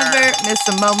 Never miss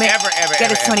a moment.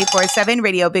 Get us 24/7,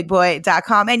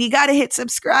 RadioBigBoy.com. And you got to hit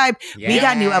subscribe. We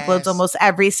got new uploads almost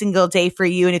every single day for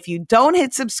you. And if you don't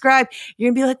hit subscribe,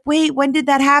 you're going to be like, wait, when did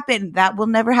that happen? That will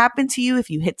never happen to you if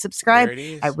you hit subscribe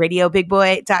at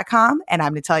RadioBigBoy.com. And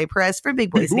I'm Natalia Perez for Big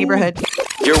Boy's Neighborhood.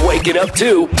 You're waking up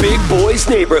to Big Boy's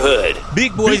Neighborhood.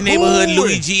 Big Boy's Neighborhood,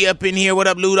 Louis G up in here. What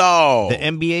up, Ludo? The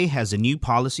NBA has a new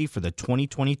policy for the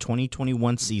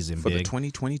 2020-2021 season. For Big. the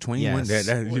 2020-21? Yes.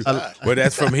 Well,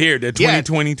 that's from here. The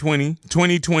 2020-20,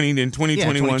 2020, then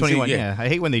 2021. Yeah, I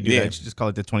hate when they do that. You should just call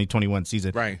it the 2021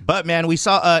 season. Right. But, man, we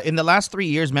saw in the last 3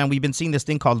 years, man, we've been seeing this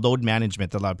thing called load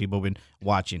management that a lot of people have been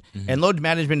watching. And load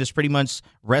management is pretty much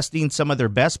resting some of their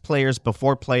best players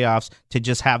before playoffs to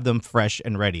just have them fresh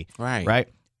and ready. Right.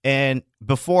 And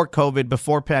before COVID,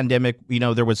 before pandemic,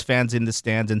 there was fans in the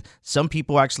stands, and some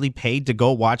people actually paid to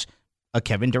go watch a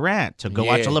Kevin Durant, to go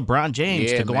watch a LeBron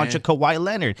James, to go watch a Kawhi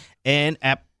Leonard. And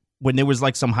when there was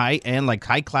like some high-end, like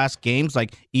high-class games,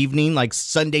 like evening, like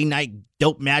Sunday night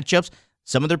dope matchups,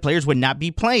 some of their players would not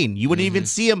be playing. You wouldn't even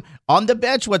see them on the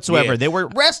bench whatsoever. They were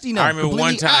resting them. I remember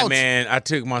one time, out. Man, I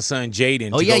took my son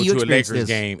Jaden to go to a Lakers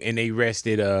game, and they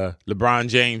rested LeBron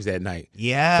James that night.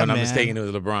 Yeah, if I'm man. not mistaken, it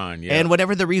was LeBron. Yeah. And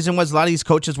whatever the reason was, a lot of these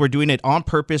coaches were doing it on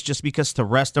purpose just because to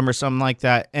rest them or something like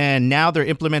that. And now they're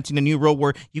implementing a new rule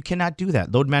where you cannot do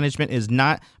that. Load management is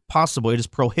not possible. It is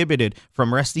prohibited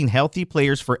from resting healthy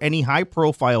players for any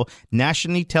high-profile,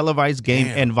 nationally televised game,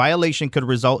 and violation could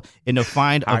result in a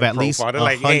fine of at least $100,000.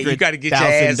 Like, hey, you got to get your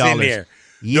ass in there.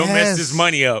 Yes. Don't mess this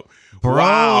money up. Bro.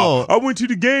 Wow. I went to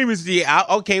the game.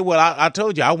 I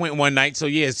told you. I went one night, so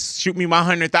yes, shoot me my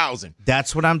 $100,000.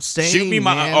 That's what I'm saying. Shoot me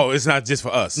my. Man. Oh, it's not just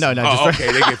for us. No,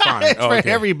 okay, they get fined. It's for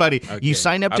everybody. Okay. You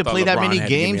sign up to play that many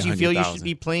games, you feel you $100,000. should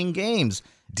be playing games.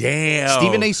 Damn.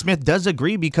 Stephen A. Smith does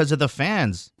agree because of the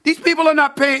fans. These people are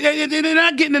not paying. They're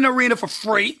not getting in the arena for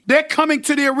free. They're coming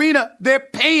to the arena. They're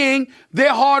paying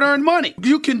their hard-earned money.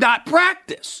 You cannot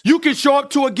practice. You can show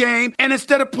up to a game, and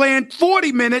instead of playing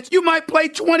 40 minutes, you might play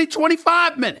 20,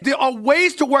 25 minutes. There are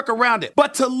ways to work around it.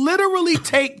 But to literally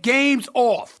take games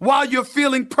off while you're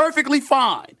feeling perfectly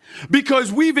fine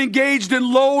because we've engaged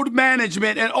in load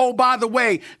management, and oh, by the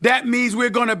way, that means we're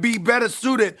going to be better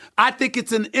suited. I think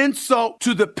it's an insult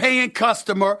to the paying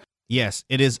customer. Yes,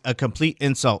 it is a complete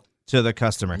insult to the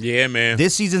customer. Yeah, man.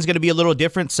 This season's going to be a little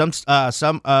different. Some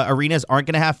arenas aren't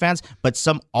going to have fans, but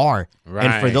some are. Right.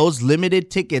 And for those limited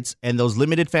tickets and those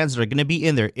limited fans that are going to be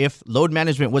in there, if load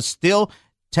management was still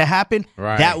to happen,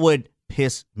 that would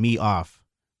piss me off.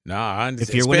 Nah, I understand.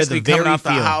 If you're one of the Especially coming very out the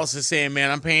few. house and saying, man,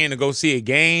 I'm paying to go see a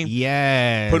game.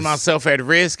 Yes. Putting myself at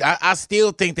risk. I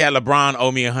still think that LeBron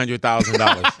owe me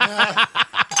 $100,000.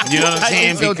 You know what I'm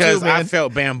saying? Because I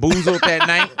felt bamboozled that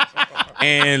night.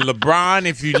 And LeBron,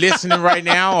 if you're listening right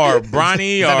now, or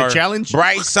Bronny, or a challenge?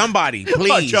 Bryce, somebody,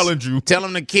 please I challenge you. Tell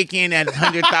him to kick in that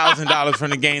 $100,000 from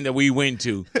the game that we went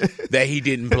to that he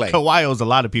didn't play. Kawhi owes a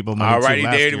lot of people money. All righty,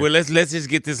 last there. year. Well, let's just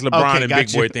get this LeBron Okay, and got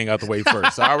Big Boy you. thing out the way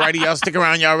first. All righty, y'all stick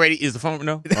around. Y'all ready? Is the phone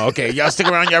no? Okay, y'all stick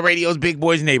around. Y'all radios, Big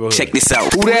Boy's Neighborhood. Check this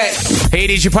out. Who that? Hey,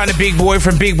 this your partner Big Boy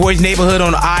from Big Boy's Neighborhood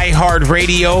on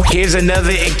iHeartRadio. Here's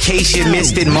another in case you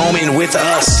missed it moment with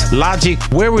us. Logic,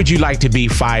 where would you like to be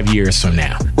 5 years from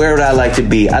now? Where would I like to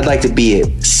be? I'd like to be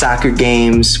at soccer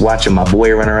games, watching my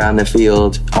boy run around the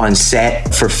field, on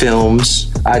set for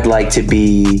films. I'd like to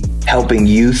be helping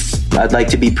youth. I'd like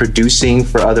to be producing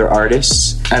for other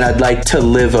artists. And I'd like to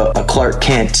live a Clark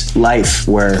Kent life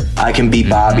where I can be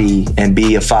Bobby and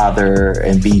be a father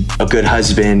and be a good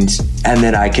husband. And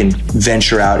then I can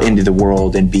venture out into the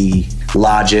world and be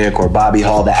Logic or Bobby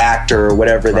Hall, the actor, or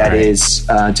whatever that is,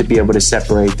 to be able to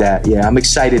separate that. Yeah, I'm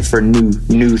excited for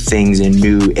new things and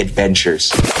new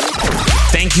adventures.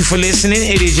 Thank you for listening.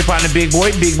 It is your partner Big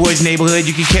Boy, Big Boy's Neighborhood.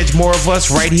 You can catch more of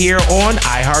us right here on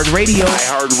iHeartRadio.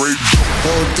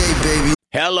 All day, baby.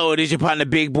 Hello, it is your partner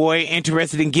Big Boy,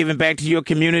 interested in giving back to your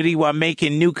community while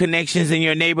making new connections in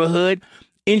your neighborhood.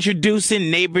 Introducing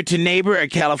Neighbor to Neighbor, a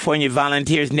California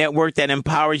volunteers network that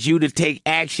empowers you to take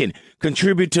action,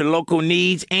 contribute to local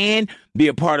needs, and be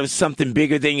a part of something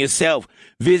bigger than yourself.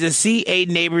 Visit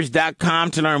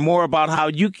ca-neighbors.com to learn more about how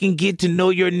you can get to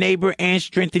know your neighbor and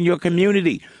strengthen your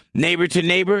community. Neighbor to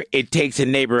Neighbor, it takes a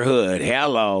neighborhood.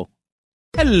 Hello.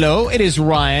 Hello, it is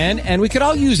Ryan, and we could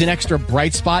all use an extra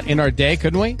bright spot in our day,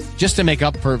 couldn't we? Just to make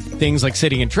up for things like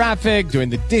sitting in traffic, doing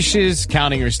the dishes,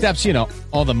 counting your steps,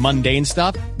 all the mundane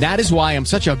stuff. That is why I'm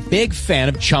such a big fan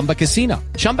of Chumba Casino.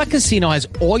 Chumba Casino has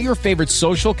all your favorite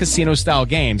social casino-style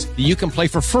games that you can play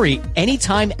for free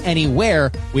anytime,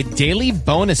 anywhere with daily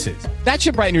bonuses. That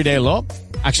should brighten your day a little.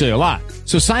 Actually, a lot.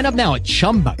 So sign up now at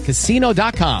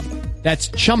ChumbaCasino.com. That's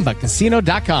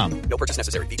ChumbaCasino.com. No purchase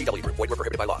necessary. VGW Group. Void where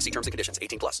prohibited by law. See terms and conditions.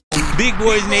 18+. Big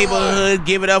Boys Neighborhood.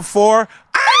 Give it up for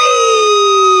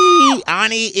Ani.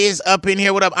 Ani is up in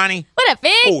here. What up, Ani? What up,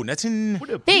 Big? Oh, nothing.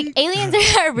 Big, aliens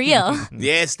are real.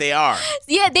 Yes, they are.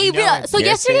 Yeah, they real. So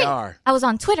yes, yesterday, they are. I was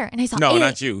on Twitter and I saw No,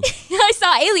 not you. I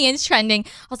saw aliens trending.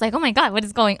 I was like, oh my God, what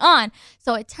is going on?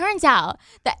 So it turns out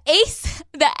the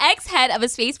ex-head of a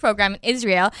space program in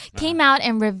Israel came out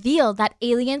and revealed that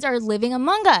aliens are living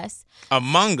among us.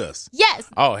 Among Us? Yes.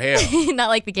 Oh, hell. Not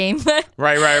like the game, but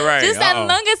Right. just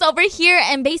among us over here.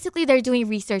 And basically they're doing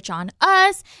research on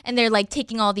us and they're like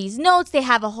taking all these notes. They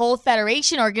have a whole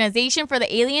federation organization for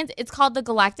the aliens. It's called the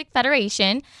Galactic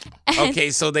Federation.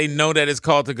 Okay, so they know that it's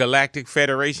called the Galactic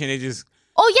Federation. They just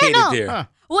hid it there. Huh.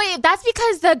 Wait, that's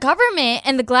because the government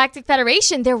and the Galactic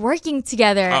Federation, they're working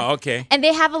together. Oh, okay. And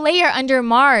they have a layer under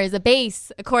Mars, a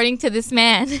base, according to this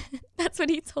man. That's what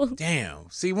he told me. Damn.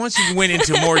 See, once you went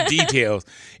into more details,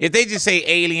 if they just say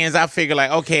aliens, I figure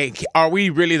like, okay, are we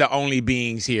really the only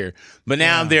beings here? But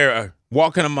now they're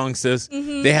walking amongst us.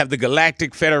 Mm-hmm. They have the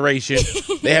Galactic Federation.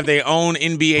 They have their own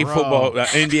NBA football,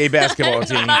 NBA basketball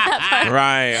team.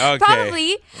 Right. Okay.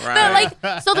 Probably. Right.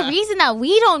 But so the reason that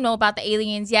we don't know about the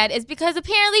aliens yet is because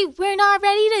apparently we're not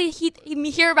ready to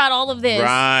hear about all of this.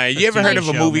 Right. You ever heard of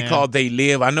a movie called They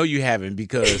Live? I know you haven't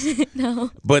because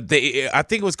No. But I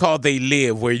think it was called They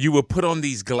Live, where you would put on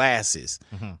these glasses.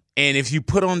 Mm-hmm. And if you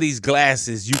put on these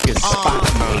glasses, you can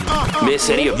spot Miss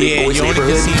any of Big Boys you only can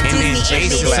Neighborhood? see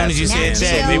Jason as soon as you said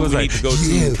that. They was need to go to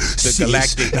the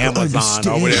Galactic Amazon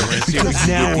or whatever and see if we can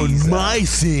now get these on my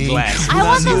thing, glasses. I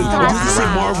want those glasses. Say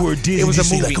Marvel or Disney, It was a just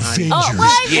say movie, like honey. Oh,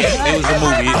 what? Yeah, it was a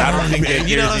movie. I don't think that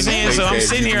You know what I'm there's any saying? So I'm place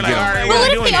sitting that here you like, can all get right, them. But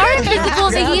what if they are invisible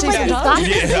and they gave like these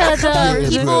glasses to the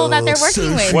people that they're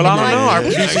working with? Well, I don't know. Our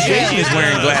producer Jason is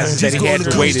wearing glasses that he had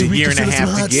to wait a year and a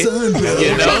half to get.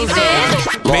 You know,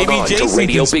 maybe on to Jason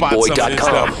can spot some of this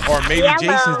RadioBigBoy.com. stuff, or maybe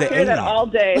Jason's the alien. all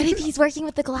day. What if he's working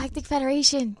with the Galactic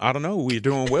Federation? I don't know. We're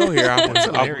doing well here.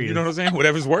 You know what I'm saying?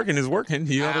 Whatever's working is working.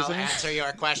 You know what I'm saying? Answer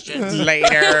your questions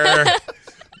later.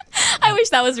 I wish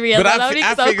that was real. But That would be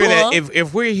I so figure cool. that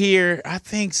if we're here, I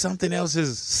think something else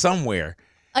is somewhere.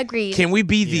 Agreed. Can we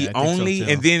be the I think so, only, too.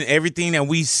 and then everything that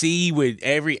we see with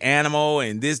every animal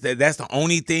and that's the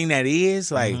only thing that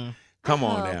is? Like, come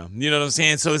on now. You know what I'm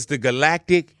saying? So it's the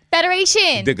Galactic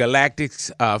Federation. The Galactic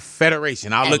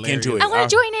Federation. I'll look into it. I want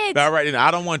to join it. All right, I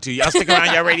don't want to. Y'all stick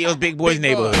around. Y'all radio's Big Boys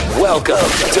Neighborhood. Welcome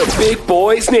to Big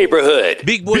Boys Neighborhood.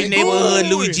 Big Boys Neighborhood.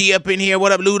 Louis G up in here.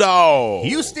 What up, Ludo?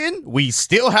 Houston, we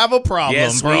still have a problem,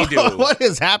 Yes, bro. we do. What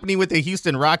is happening with the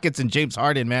Houston Rockets and James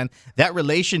Harden, man? That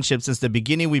relationship since the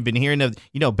beginning, we've been hearing of,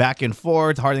 back and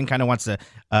forth. Harden kind of wants to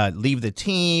leave the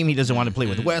team. He doesn't want to play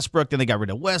with Westbrook. Then they got rid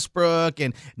of Westbrook,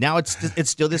 and now it's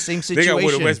still the same They situation. got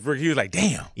rid of Westbrook. He was like,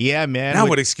 damn. Yeah, man. Now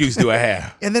what excuse do I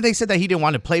have? And then they said that he didn't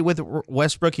want to play with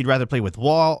Westbrook. He'd rather play with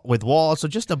Wall. So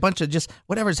just a bunch of just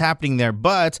whatever's happening there.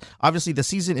 But obviously the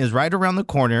season is right around the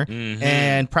corner,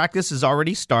 and practice has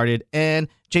already started. And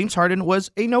James Harden was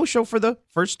a no-show for the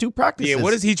first two practices. Yeah,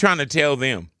 what is he trying to tell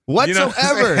them?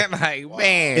 Whatsoever. You know like,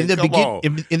 man, in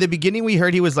the beginning, we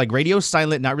heard he was like radio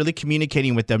silent, not really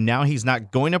communicating with them. Now he's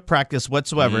not going to practice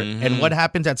whatsoever. And what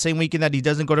happens that same weekend that he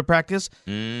doesn't go to practice?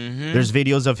 There's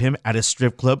videos of him at a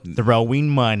strip club throwing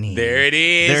money. There it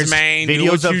is, There's man. videos Do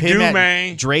what of you him do, at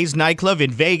man. Dre's nightclub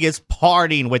in Vegas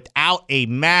partying without a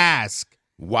mask.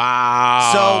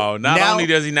 Wow. So not now- only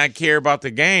does he not care about the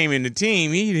game and the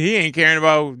team, he ain't caring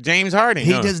about James Harden.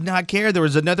 He huh? does not care. There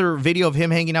was another video of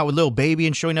him hanging out with Lil Baby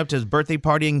and showing up to his birthday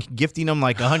party and gifting him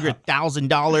like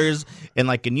 $100,000 and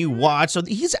like a new watch. So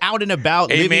he's out and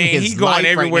about Hey, living man, his he's going life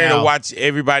everywhere right to now. watch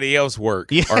everybody else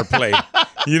work or play.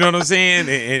 You know what I'm saying?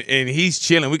 And he's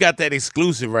chilling. We got that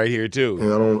exclusive right here, too.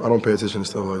 Yeah, I don't pay attention to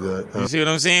stuff like that. You see what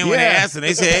I'm saying? When they ask and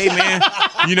they say, hey, man,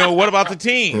 what about the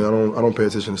team? Yeah, I don't pay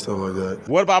attention to stuff like that.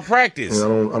 What about practice? Yeah,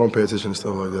 I don't pay attention to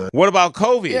stuff like that. What about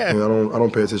COVID? Yeah, I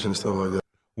don't pay attention to stuff like that.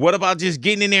 What about just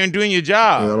getting in there and doing your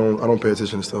job? Yeah, I don't pay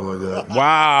attention to stuff like that.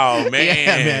 Wow, man.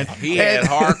 Yeah, man. He had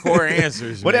hardcore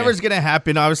answers, Whatever's going to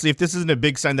happen, obviously, if this isn't a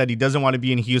big sign that he doesn't want to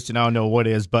be in Houston, I don't know what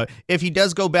is. But if he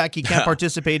does go back, he can't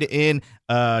participate in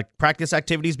practice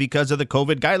activities because of the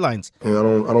COVID guidelines. Yeah,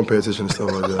 I don't pay attention to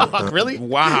stuff like that. Really?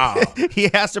 Wow. He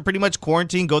has to pretty much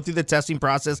quarantine, go through the testing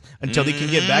process until he can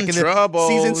get back. And trouble,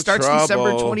 the season starts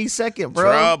December 22nd, bro.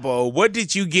 Trouble. What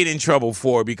did you get in trouble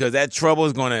for? Because that trouble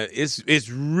is going to, it's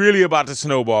really about to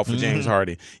snowball for James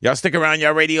Harden. Y'all stick around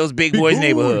y'all radio's Big Boys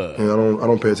Neighborhood. Yeah, I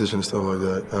don't pay attention to stuff like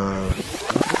that.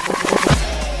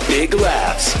 Big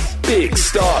laughs, big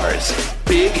stars,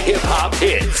 big hip-hop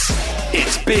hits.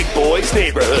 It's Big Boys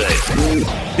Neighborhood.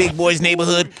 Big Boys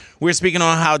Neighborhood. We're speaking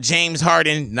on how James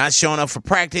Harden not showing up for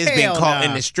practice, being caught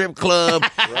in the strip club,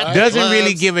 doesn't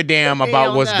really give a damn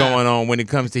about what's going on when it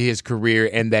comes to his career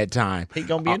and that time. He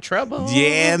gonna be in trouble.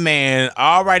 Yeah, man.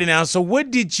 All righty now. So what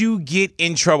did you get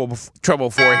in trouble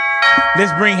for?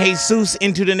 Let's bring Jesus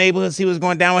into the neighborhood, see what's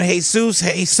going down with Jesus.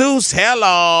 Jesus,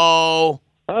 hello.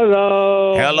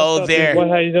 Hello. Hello What's there. Up,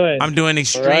 how you doing? I'm doing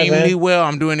extremely well.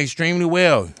 I'm doing extremely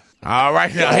well. All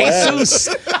right now, Jesus.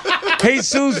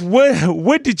 Jesus,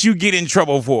 what did you get in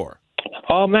trouble for?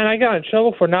 Oh, man, I got in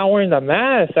trouble for not wearing the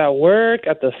mask at work,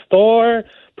 at the store.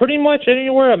 Pretty much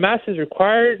anywhere a mask is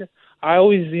required. I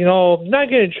always, not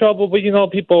get in trouble, but,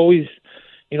 people always,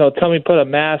 tell me put a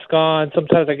mask on.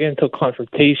 Sometimes I get into a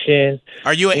confrontation.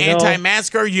 Are you an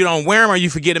anti-masker? You don't wear them or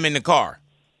you forget them in the car?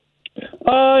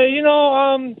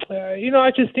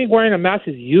 I just think wearing a mask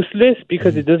is useless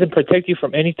because it doesn't protect you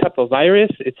from any type of virus.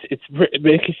 It's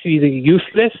basically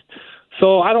useless.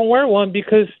 So I don't wear one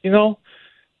because,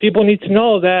 people need to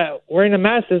know that wearing a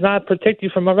mask does not protect you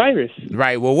from a virus.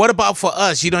 Right. Well, what about for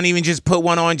us? You don't even just put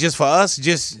one on just for us?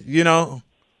 Just,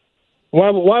 Why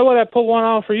would I put one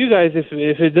on for you guys if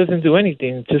it doesn't do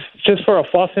anything? Just for a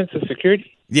false sense of security?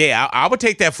 Yeah, I would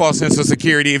take that false sense of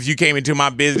security if you came into my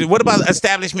business. What about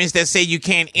establishments that say you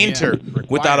can't enter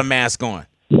without a mask on?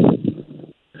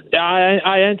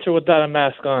 I enter without a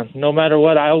mask on. No matter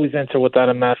what, I always enter without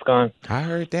a mask on. I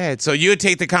heard that. So you would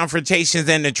take the confrontations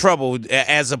and the trouble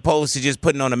as opposed to just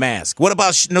putting on a mask. What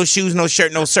about no shoes, no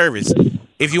shirt, no service?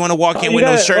 If you want to walk in with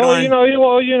no shirt on,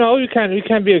 we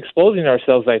can't be exposing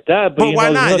ourselves like that. But why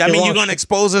not? I mean, you're going to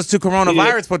expose us to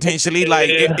coronavirus potentially. Like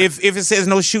if it says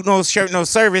no shoot, no shirt, no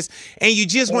service, and you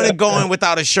just want to go in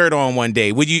without a shirt on one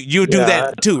day, would you do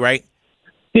that too, right?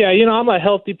 Yeah, I'm a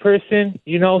healthy person,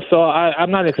 so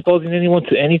I'm not exposing anyone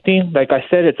to anything. Like I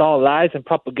said, it's all lies and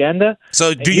propaganda.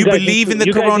 So do you believe in the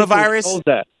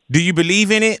coronavirus? Do you believe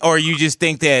in it, or you just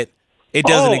think that it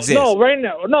doesn't exist? No, right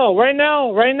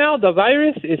now, the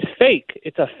virus is fake.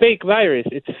 It's a fake virus.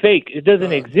 It's fake. It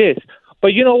doesn't exist.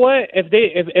 But you know what?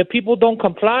 If people don't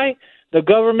comply, the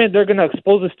government, they're going to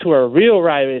expose us to a real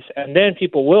virus, and then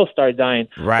people will start dying.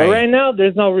 Right. But right now,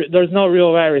 there's no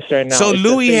real virus right now. So it's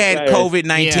Louis had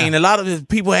COVID-19. Yeah. A lot of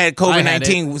people had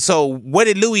COVID-19. So what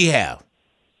did Louis have?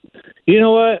 You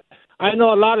know what? I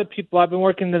know a lot of people. I've been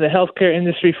working in the healthcare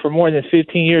industry for more than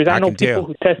 15 years. I know people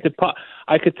who tested.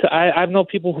 I know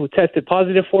people who tested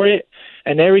positive for it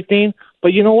and everything.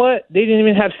 But you know what? They didn't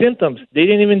even have symptoms. They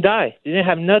didn't even die. They didn't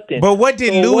have nothing. But what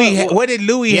did Louis have? What did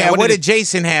Louis have? What did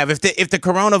Jason have? If the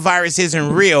coronavirus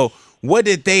isn't real, what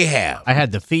did they have? I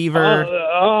had the fever.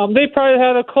 They probably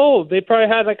had a cold. They probably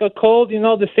had like a cold.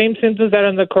 The same symptoms that are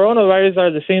in the coronavirus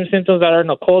are the same symptoms that are in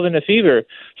a cold and a fever.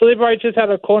 So they probably just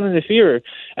had a cold and a fever.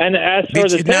 And as for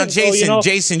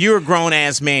Jason, you're a grown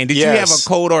ass man. Did you have a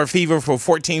cold or a fever for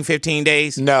 14, 15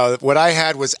 days? No, what I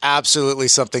had was absolutely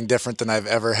something different than I've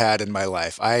ever had in my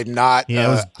life. I'm not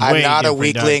a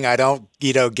weakling. I don't,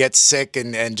 get sick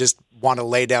and just want to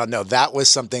lay down. No, that was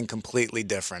something completely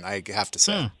different, I have to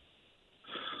say.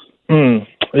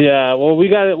 Yeah,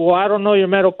 well, I don't know your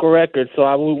medical record, so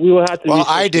we will have to. Well,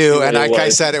 I do, and like I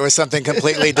said, it was something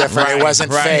completely different. It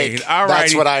wasn't fake. All right,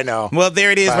 that's what I know. Well,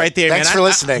 there it is, right there, thanks man. for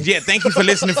listening. Thank you for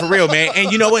listening for real, man.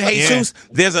 And you know what, Jesus?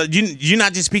 You're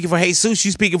not just speaking for Jesus.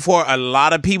 You're speaking for a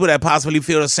lot of people that possibly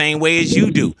feel the same way as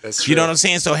you do. That's true. You know what I'm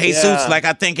saying? So, Jesus, I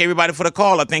thank everybody for the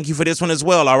call. I thank you for this one as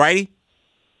well. All righty.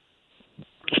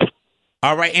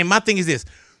 All right, and my thing is this.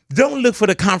 Don't look for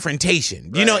the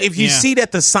confrontation. Right. If you see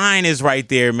that the sign is right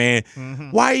there, man,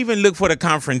 why even look for the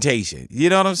confrontation? You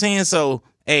know what I'm saying? So,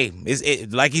 hey,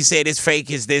 like he said, it's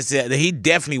fake. It's this. He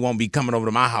definitely won't be coming over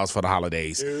to my house for the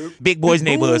holidays. Big Boys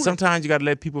Neighborhood. Sometimes you got to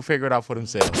let people figure it out for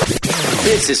themselves.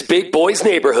 This is Big Boys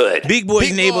Neighborhood. Big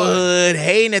Boys Neighborhood.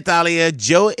 Hey, Natalia,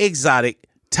 Joe Exotic,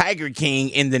 Tiger King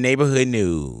in the neighborhood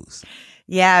news.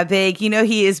 Yeah, big.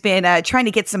 He has been trying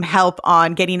to get some help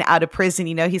on getting out of prison.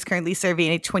 He's currently serving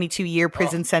a 22-year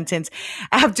prison sentence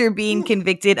after being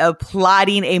convicted of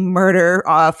plotting a murder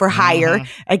for hire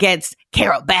against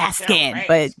Carole Baskin.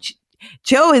 But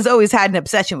Joe has always had an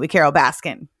obsession with Carole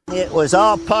Baskin. It was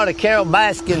all part of Carole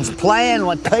Baskin's plan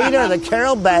with Peter, the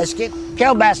Carole Baskin.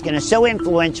 Carole Baskin is so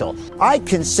influential. I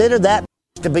consider that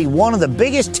to be one of the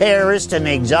biggest terrorists in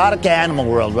the exotic animal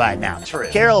world right now. True.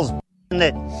 Carole's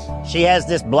that she has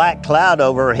this black cloud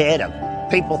over her head of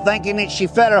people thinking that she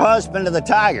fed her husband to the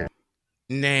tiger.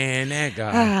 Man, that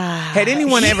guy. Had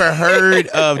anyone ever heard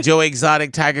of Joe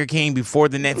Exotic Tiger King before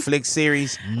the Netflix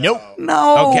series? Nope.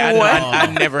 No. Okay,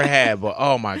 I never had, but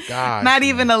oh my God. Not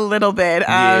even a little bit.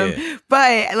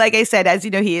 But like I said, as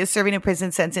you know, he is serving a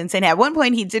prison sentence. And at one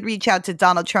point, he did reach out to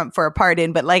Donald Trump for a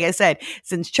pardon. But like I said,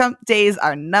 since Trump days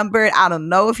are numbered, I don't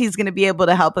know if he's going to be able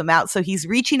to help him out. So he's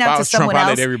reaching out to someone else. I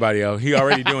let everybody out. He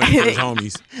already doing it for his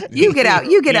homies. You get out.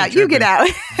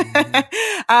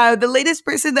 The latest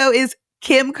person, though, is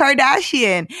Kim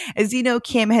Kardashian. As you know,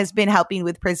 Kim has been helping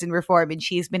with prison reform, and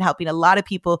she's been helping a lot of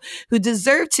people who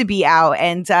deserve to be out.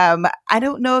 And I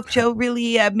don't know if Joe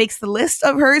really makes the list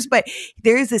of hers, but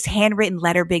there is this handwritten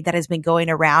letter, Big, that has been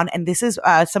going around. And this is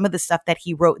some of the stuff that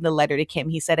he wrote in the letter to Kim.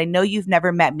 He said, "I know you've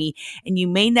never met me and you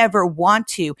may never want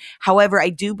to. However, I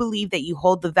do believe that you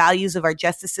hold the values of our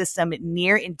justice system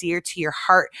near and dear to your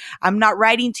heart. I'm not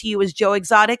writing to you as Joe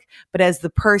Exotic, but as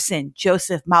the person,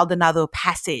 Joseph Maldonado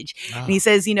Passage." And he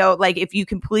says, if you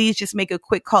can please just make a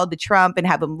quick call to Trump and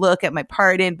have him look at my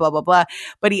pardon, blah, blah, blah.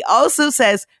 But he also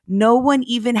says, no one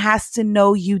even has to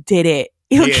know you did it.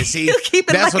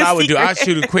 That's what I would do. I'd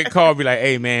shoot a quick call, be like,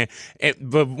 "Hey, man."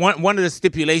 But one of the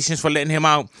stipulations for letting him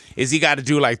out is he got to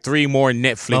do like 3 more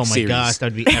Netflix series. Oh my gosh,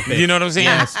 that'd be epic. You know what I'm saying?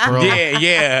 Yes, bro.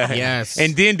 Yeah. Yes.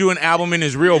 And then do an album in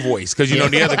his real voice because the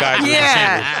other guy.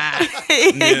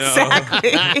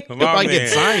 Exactly. If I get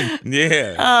signed.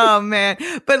 Yeah. Oh man.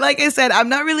 But like I said, I'm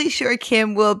not really sure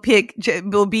Kim will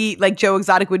be like Joe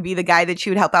Exotic would be the guy that she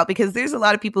would help out, because there's a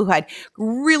lot of people who had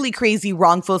really crazy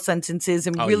wrongful sentences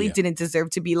and didn't deserve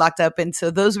to be locked up. And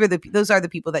so those are the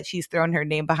people that she's thrown her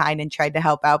name behind and tried to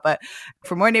help out. But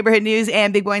for more neighborhood news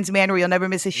and Big Boy and Samantha, where you'll never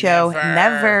miss a show,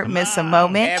 never miss a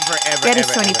moment, get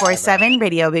us 24/7,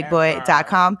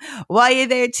 RadioBigBoy.com. While you're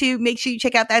there too, make sure you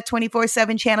check out that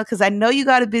 24/7 channel, because I know you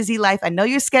got a busy life. I know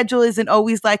your schedule isn't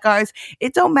always like ours.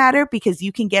 It don't matter, because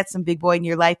you can get some Big Boy in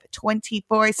your life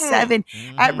 24/7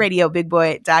 at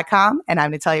RadioBigBoy.com. And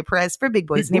I'm Natalia Perez for Big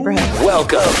Boy's Neighborhood.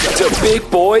 Welcome to Big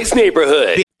Boy's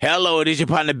Neighborhood. Hello, it is your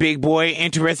partner Big Boy,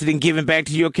 interested in giving back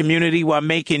to your community while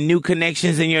making new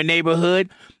connections in your neighborhood.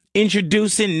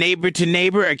 Introducing Neighbor to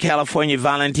Neighbor, a California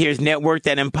volunteers network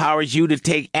that empowers you to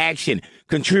take action,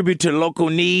 contribute to local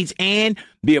needs, and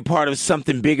be a part of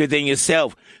something bigger than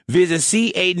yourself. Visit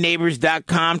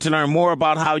ca-neighbors.com to learn more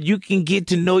about how you can get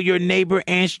to know your neighbor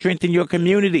and strengthen your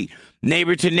community.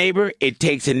 Neighbor to Neighbor, it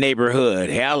takes a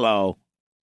neighborhood. Hello.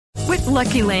 With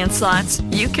Lucky Land Slots,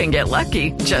 you can get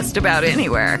lucky just about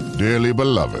anywhere. Dearly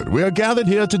beloved, we are gathered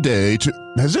here today to...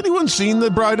 Has anyone seen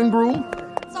the bride and groom?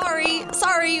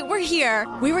 Sorry, we're here.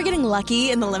 We were getting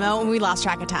lucky in the limo and we lost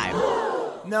track of time.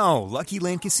 No, Lucky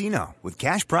Land Casino, with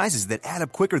cash prizes that add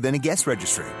up quicker than a guest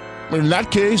registry. In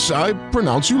that case, I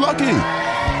pronounce you lucky.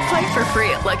 Play for free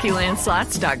at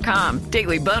LuckyLandSlots.com.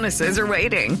 Daily bonuses are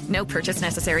waiting. No purchase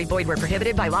necessary. Void where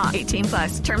prohibited by law.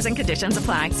 18+. Terms and conditions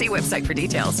apply. See website for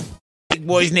details. Big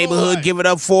Boy's Neighborhood, give it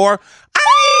up for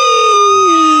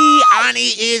Ani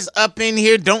is up in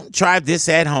here. Don't try this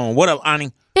at home. What up,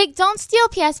 Ani? Big, don't steal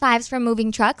PS5s from moving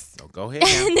trucks. Oh, go ahead.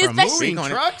 From moving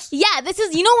trucks? Yeah, this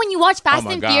is, when you watch Fast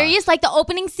and Furious, like the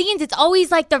opening scenes, it's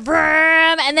always like the vroom,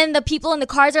 and then the people in the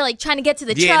cars are like trying to get to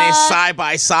the truck. Yeah, they're side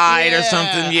by side or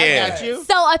something. Yeah. I got you.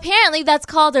 So apparently that's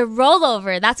called a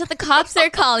rollover. That's what the cops are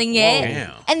calling it.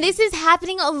 Damn. And this is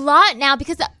happening a lot now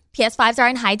because PS5s are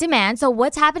in high demand. So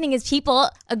what's happening is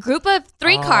a group of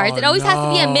 3 cars, it always has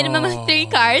to be a minimum of 3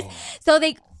 cars. So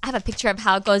I have a picture of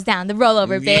how it goes down, the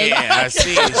rollover, Big. Yeah, I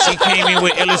see it. She came in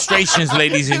with illustrations,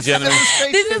 ladies and gentlemen.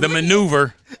 This is the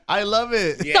maneuver. I love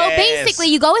it. Yes. So basically,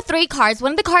 you go with 3 cars.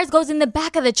 One of the cars goes in the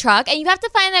back of the truck, and you have to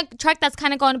find a truck that's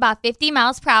kind of going about 50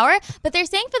 miles per hour. But they're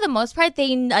saying for the most part,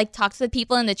 they talk to the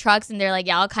people in the trucks, and they're like,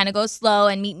 yeah, I'll kind of go slow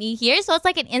and meet me here. So it's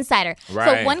like an insider.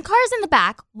 Right. So one car is in the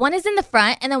back, one is in the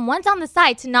front, and then one's on the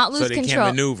side to not lose control. So they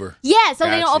can't maneuver. Yeah, so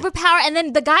they don't overpower. And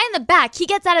then the guy in the back, he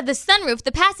gets out of the sunroof,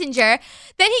 the passenger.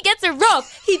 Then he gets a rope.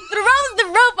 He throws the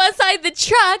rope outside the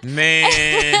truck.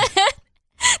 Man.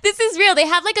 This is real. They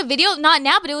have a video, not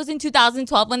now, but it was in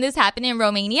 2012 when this happened in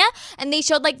Romania. And they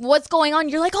showed what's going on.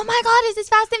 You're like, oh my God, is this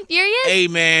Fast and Furious? Hey,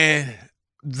 man.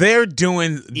 They're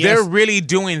really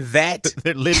doing that.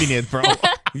 They're living it, bro.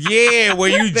 Yeah, where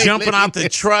you jumping out the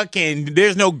truck and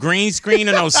there's no green screen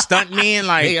or no stuntmen.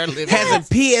 Like, has a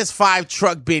PS5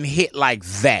 truck been hit like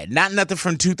that? Not nothing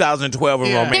from 2012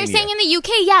 in Romania. They're saying in the UK,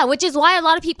 yeah, which is why a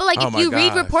lot of people, like, if you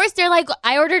read reports, they're like,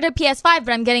 I ordered a PS5,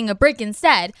 but I'm getting a brick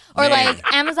instead. Or, like,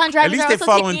 Amazon drivers are also taking it. At least they're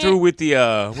following through with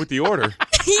the order.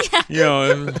 Yeah. You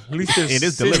know, at least it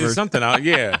is delivered. Something out,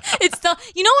 yeah. It's still,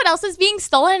 you know what else is being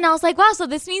stolen? And I was like, wow, so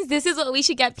this means this is what we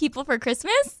should get people for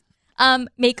Christmas?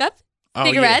 Makeup,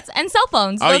 cigarettes, and cell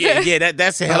phones. Oh, yeah,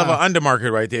 that's a hell of an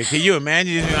undermarket right there. Can you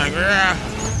imagine just being like,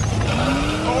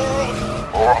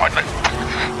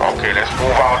 okay, let's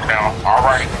move out now. All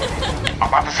right. I'm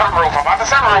about the sunroof.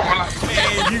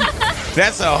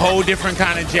 That's a whole different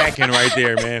kind of jacking right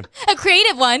there, man. A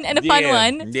creative one and a fun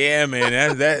one. Yeah,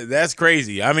 man, that's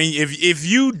crazy. I mean, if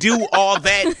you do all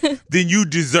that, then you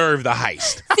deserve the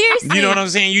heist. Seriously. You know what I'm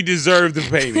saying? You deserve the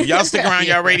payment. Y'all stick around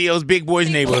y'all radio's Big Boys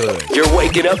Neighborhood. You're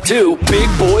waking up to Big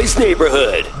Boys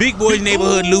Neighborhood. Big Boys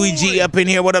Neighborhood, Louis G up in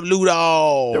here. What up,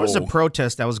 Ludo? There was a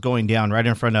protest that was going down right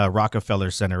in front of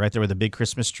Rockefeller Center, right there where the big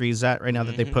Christmas trees at right now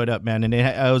that they put up, man. And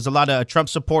it was a lot of Trump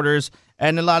supporters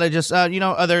and a lot of just,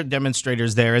 other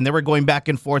demonstrators there. And they were going back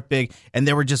and forth big, and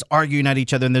they were just arguing at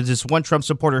each other. And there's this one Trump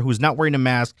supporter who's not wearing a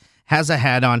mask, has a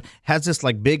hat on, has this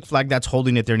like big flag that's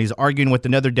holding it there, and he's arguing with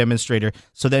another demonstrator.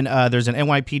 So then there's an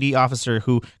NYPD officer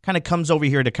who kind of comes over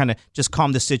here to kind of just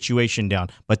calm the situation down.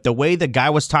 But the way the guy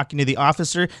was talking to the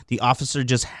officer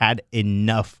just had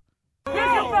enough. No,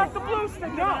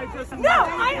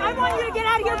 I want you to get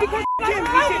out of here because you're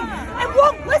fighting and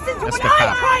won't listen to what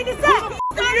I'm trying to say.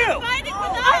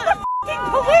 I'm the f***ing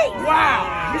police.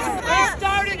 Wow. You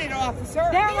started it, officer.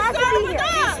 They're allowed to be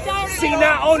here. See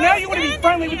now, now you want to be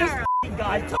friendly with this f***ing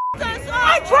guy.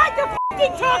 I tried to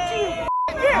f***ing talk to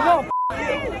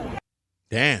you.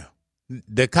 Damn.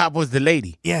 The cop was the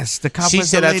lady. Yes, the cop was the lady. She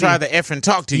said, I tried to F and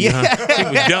talk to you, huh? She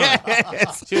was done.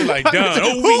 She was like, done.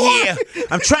 Over here.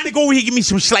 I'm trying to go over here and give me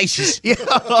some slices.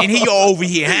 And here you're over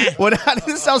here, huh?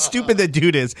 This is how stupid the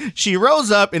dude is. She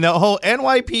rose up in the whole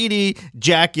NYPD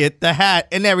jacket, the hat,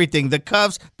 and everything, the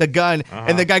cuffs, the gun,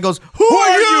 and the guy goes, Who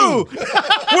are you?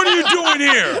 What are you doing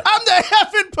here? I'm the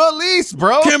effing police,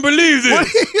 bro. Can't believe this. What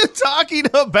are you talking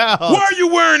about? Why are you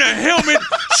wearing a helmet,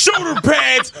 shoulder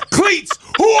pads, cleats?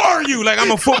 Who are you? Like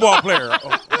I'm a football player.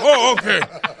 Oh, okay.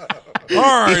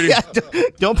 All right. Yeah,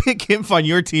 don't pick him on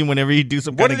your team whenever you do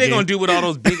some What are they going to do with all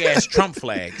those big-ass Trump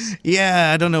flags?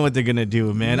 Yeah, I don't know what they're going to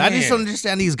do, man. I just don't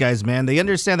understand these guys, man. They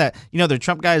understand that, the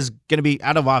Trump guy is going to be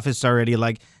out of office already.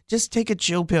 Like, just take a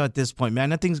chill pill at this point, man.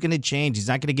 Nothing's going to change. He's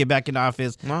not going to get back in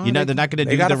office. Well, they're not going to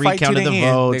do the recount of the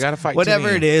votes. They got to fight whatever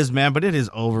it is, man. But it is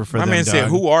over for them. My man said,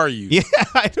 who are you? Yeah,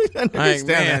 I don't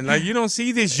understand that. Like, you don't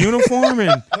see this uniform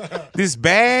and this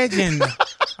badge and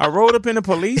I rode up in the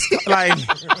police. Like,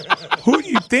 who do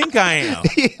you think I am?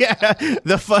 Yeah,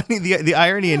 the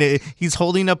irony in it, he's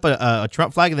holding up a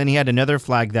Trump flag, and then he had another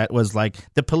flag that was like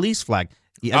the police flag.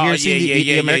 Have you ever seen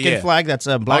the American flag that's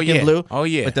black and blue? Oh,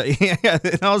 yeah.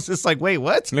 And I was just like, wait,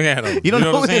 what? Look at him. You don't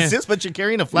know what this is, but you're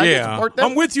carrying a flag to support them?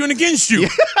 I'm with you and against you.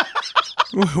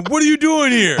 What are you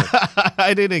doing here?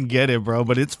 I didn't get it, bro,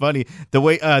 but it's funny. The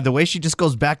way she just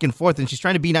goes back and forth, and she's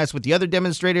trying to be nice with the other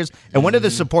demonstrators. And one of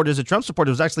the supporters, the Trump supporter,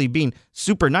 was actually being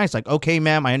super nice. Like, okay,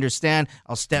 ma'am, I understand.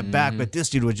 I'll step back. But this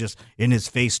dude was just in his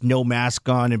face, no mask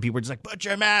on. And people were just like, put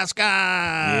your mask on.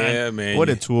 Yeah, man. What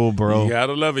a tool, bro. You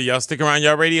gotta love it. Y'all stick around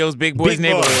y'all radio's Big Boys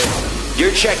Neighborhood.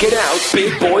 You're checking out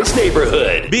Big Boys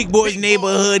Neighborhood. Big Boys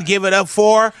Neighborhood. Give it up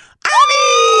for Ani.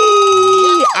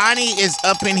 Ani is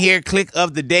up in here. Click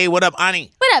of the day. What up,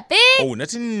 Ani? What up, Big? Oh,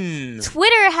 nothing.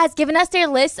 Twitter has given us their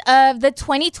list of the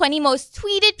 2020 most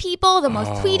tweeted people, the most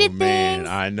tweeted things.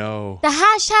 I know. The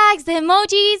hashtags, the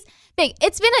emojis. Big,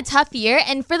 it's been a tough year,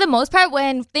 and for the most part,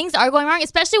 when things are going wrong,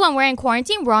 especially when we're in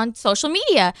quarantine, we're on social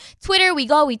media. Twitter,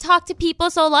 we talk to people,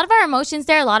 so a lot of our emotions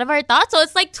there, a lot of our thoughts. So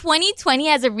it's like 2020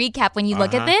 as a recap when you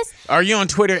look at this. Are you on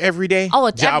Twitter every day? Oh,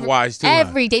 job-wise, too?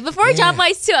 Every day. Before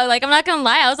job-wise, too. I'm not going to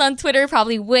lie, I was on Twitter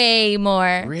probably way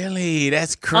more. Really?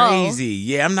 That's crazy.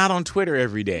 Yeah, I'm not on Twitter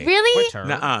every day. Really? Twitter.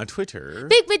 Nuh-uh, Twitter.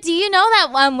 Big, but do you know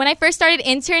that when I first started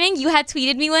interning, you had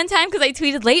tweeted me one time because I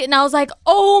tweeted late, and I was like,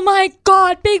 oh my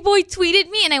God, Big Boy tweeted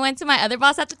me, and I went to my other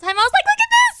boss at the time. I was like, look at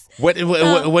this. What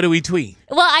do we tweet?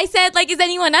 Well, I said, like, is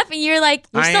anyone up? And you're like,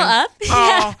 you're still up?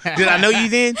 Oh, did I know you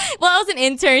then? Well, I was an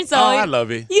intern, so I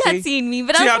love it. You had seen me.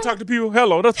 But See how I talk to people?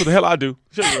 Hello, that's what the hell I do.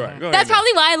 Sure, you're right. That's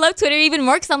probably why I love Twitter even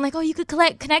more, because I'm like, oh, you could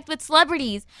connect with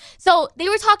celebrities. So they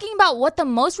were talking about what the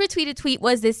most retweeted tweet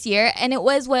was this year, and it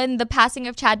was when the passing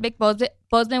of Chadwick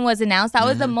Boseman was announced. That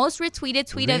was the most retweeted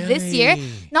tweet of this year.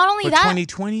 Not only that,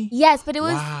 2020? Yes, but it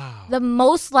was the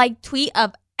most liked tweet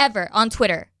of ever on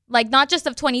Twitter. Like, not just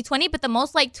of 2020, but the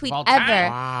most liked tweet ever.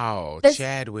 Wow,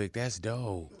 Chadwick, that's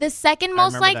dope. The second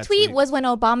most liked tweet was when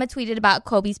Obama tweeted about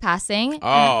Kobe's passing.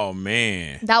 Oh,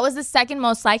 man. That was the second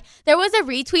most liked. There was a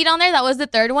retweet on there. That was the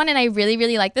third one, and I really,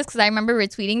 really like this because I remember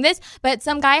retweeting this. But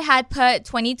some guy had put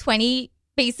 2020,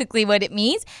 basically what it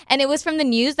means, and it was from the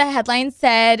news. The headline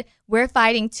said, we're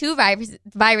fighting two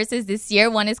viruses this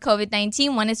year. One is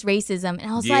COVID-19, one is racism.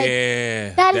 And I was like,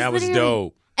 that was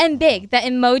dope. And big, the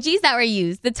emojis that were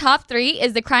used. The top 3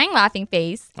 is the crying laughing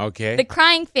face. Okay. The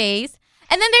crying face.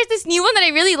 And then there's this new one that I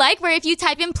really like where if you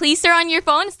type in please sir on your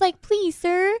phone, it's like, please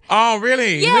sir. Oh,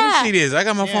 really? Yeah. Let me see this. I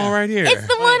got my phone right here. It's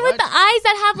the one with the eyes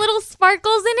that have little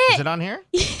sparkles in it. Is it on here?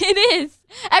 It is.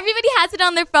 Everybody has it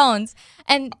on their phones.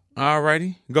 And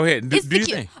alrighty. Go ahead. Do you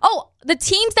think? Oh, the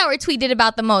teams that were tweeted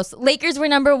about the most. Lakers were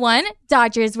number 1.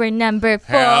 Dodgers were number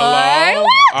 4. Hello.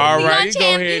 All right. Go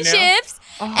ahead now.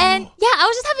 And yeah, I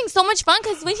was just having so much fun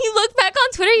because when you look back on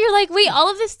Twitter, you're like, wait, all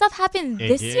of this stuff happened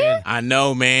this year? I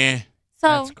know, man.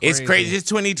 So it's crazy. It's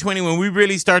 2020 when we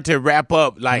really start to wrap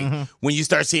up. Like when you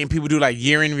start seeing people do like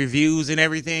year-end reviews and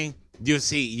everything, you'll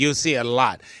see a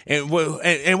lot. And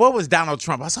what was Donald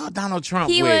Trump? I saw Donald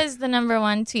Trump. He was the number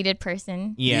 1 tweeted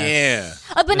person. Yeah.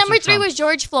 But number 3 was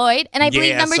George Floyd, and I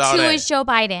believe number 2 was Joe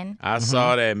Biden. I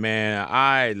saw that, man.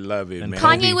 I love it, man.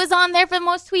 Kanye was on there for the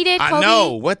most tweeted. I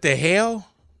know. What the hell?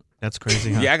 That's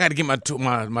crazy, huh? Yeah, I got to get my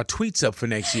tweets up for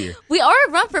next year. We are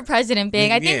run for president, Big.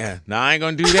 I think. Yeah, no, I ain't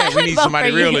going to do that. We need somebody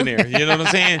real in there. You know what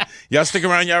I'm saying? Y'all stick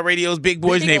around y'all radio's Big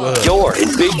Boys Neighborhood. You're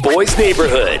in Big Boys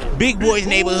Neighborhood. Big Boys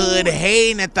Neighborhood.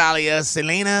 Hey, Natalia,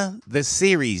 Selena, the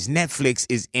series Netflix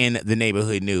is in the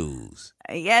neighborhood news.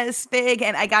 Yes, Big.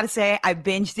 And I got to say, I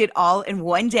binged it all in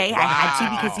one day. Wow. I had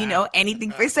to because,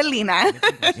 anything for Selena.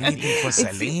 Anything for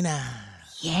Selena.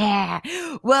 Yeah.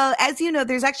 Well, as you know,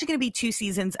 there's actually going to be 2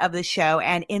 seasons of the show.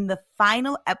 And in the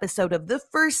final episode of the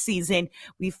first season,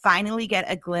 we finally get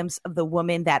a glimpse of the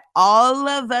woman that all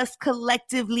of us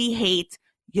collectively hate,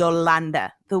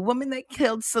 Yolanda, the woman that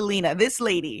killed Selena, this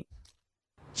lady.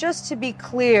 Just to be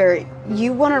clear,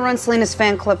 you want to run Selena's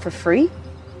fan club for free?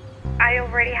 I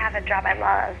already have a job I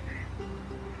love.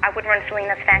 I would run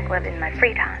Selena's fan club in my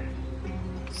free time.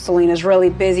 Selena's really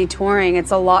busy touring.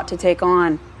 It's a lot to take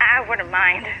on. I wouldn't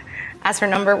mind. As her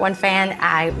number 1 fan,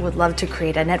 I would love to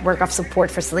create a network of support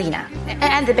for Selena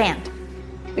and the band.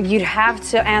 You'd have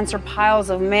to answer piles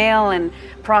of mail and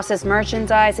process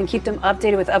merchandise and keep them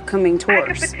updated with upcoming tours. I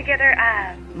could put together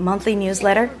a monthly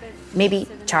newsletter, maybe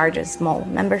charge a small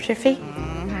membership fee.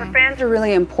 Her fans are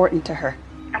really important to her.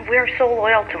 And we're so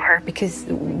loyal to her because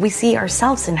we see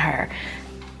ourselves in her.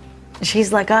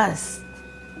 She's like us,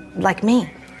 like me.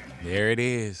 There it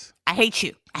is. I hate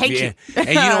you. I hate you. And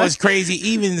you know what's crazy?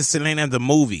 Even the Selena the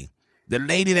movie, the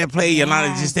lady that played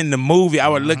Yolanda just in the movie, I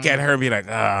would look at her and be like,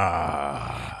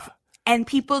 And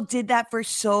people did that for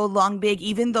so long, Big.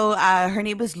 Even though her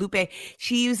name was Lupe,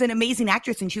 she was an amazing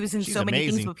actress and she was in so many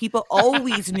things, but people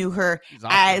always knew her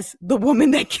as the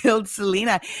woman that killed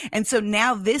Selena. And so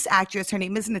now this actress, her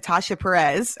name is Natasha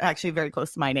Perez, actually very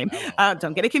close to my name.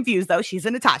 Don't get it confused though. She's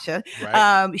a Natasha.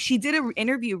 Right. She did an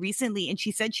interview recently and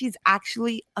she said she's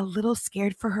actually a little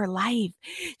scared for her life.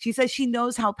 She says she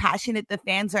knows how passionate the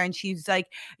fans are. And she's like,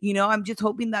 I'm just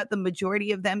hoping that the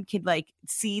majority of them could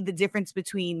see the difference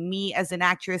between me as an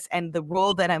actress and the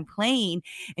role that I'm playing.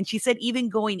 And she said even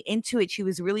going into it, she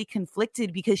was really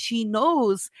conflicted because she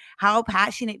knows how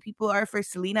passionate people are for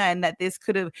Selena and that this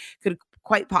could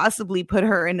quite possibly put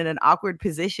her in an awkward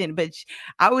position. But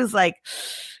I was like,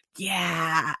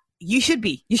 yeah, you should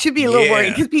be a little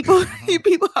worried because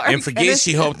people are. And forget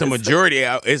she hoped the majority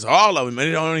it's all of them.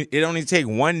 It only take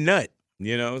one nut.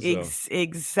 So.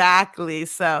 Exactly.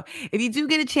 So if you do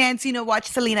get a chance, watch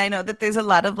Selena. I know that there's a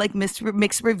lot of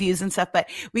mixed reviews and stuff, but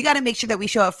we got to make sure that we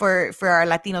show up for our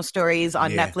Latino stories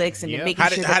on Netflix and making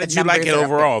sure that how did you like it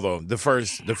overall though? The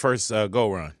first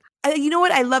go round. You know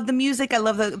what? I love the music. I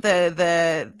love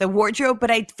the wardrobe,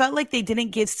 but I felt like they didn't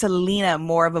give Selena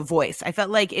more of a voice. I felt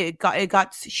like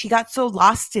she got so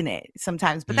lost in it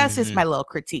sometimes. But that's just my little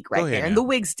critique right there. And the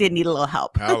wigs did need a little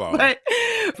help. But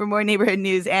for more neighborhood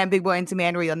news and Big Boy and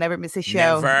Tamanda, where you'll never miss a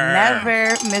show,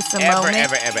 never miss a moment.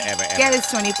 Ever. Get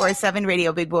us 24/7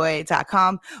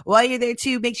 RadioBigBoy.com. While you're there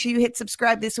too, make sure you hit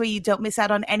subscribe. This way you don't miss out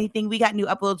on anything. We got new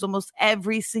uploads almost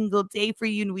every single day for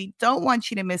you, and we don't want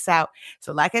you to miss out.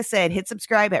 So like I said, hit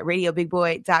subscribe at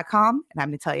RadioBigBoy.com, and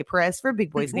I'm Natalia Perez for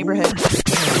Big Boy's Neighborhood.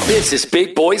 This is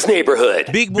Big Boy's Neighborhood.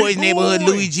 Big Boy's Neighborhood.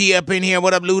 Louis G up in here.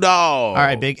 What up, Lou Dog? All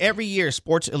right, Big. Every year,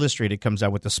 Sports Illustrated comes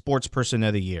out with the Sports Person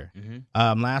of the Year.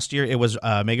 Last year, it was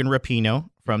Megan Rapinoe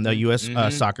from the U.S.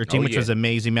 soccer team, which was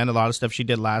amazing, man. A lot of stuff she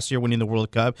did last year, winning the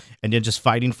World Cup, and then just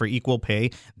fighting for equal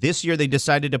pay. This year, they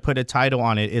decided to put a title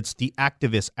on it. It's the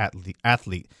activist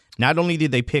athlete. Not only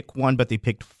did they pick one, but they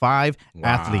picked 5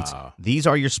 athletes. These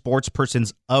are your sports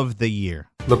persons of the year.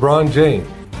 LeBron James.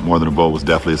 More Than a Vote was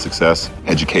definitely a success.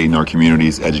 Educating our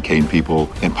communities, educating people,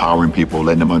 empowering people,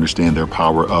 letting them understand their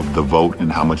power of the vote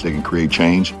and how much they can create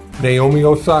change. Naomi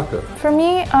Osaka. For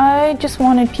me, I just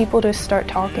wanted people to start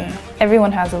talking.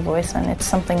 Everyone has a voice, and it's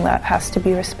something that has to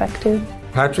be respected.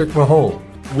 Patrick Mahomes.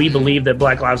 We believe that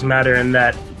Black Lives Matter and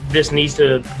that this needs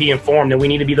to be informed, and we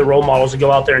need to be the role models to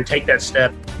go out there and take that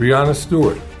step. Breonna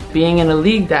Stewart. Being in a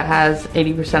league that has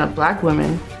 80% of black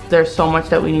women, there's so much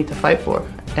that we need to fight for,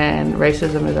 and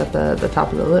racism is at the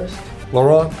top of the list.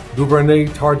 Laurent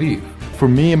Duvernay-Tardif. For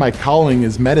me, my calling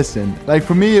is medicine. Like,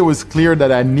 for me, it was clear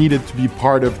that I needed to be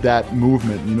part of that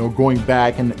movement, you know, going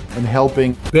back and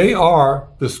helping. They are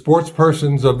the sports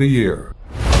persons of the year.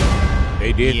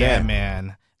 They did that. Yeah,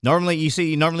 man. Normally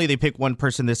they pick one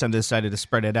person. This time they decided to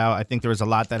spread it out. I think there was a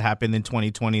lot that happened in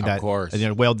 2020 that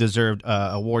well-deserved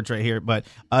awards right here. But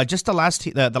just the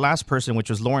last person, which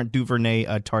was Laurent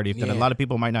Duvernay-Tardif, that a lot of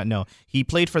people might not know. He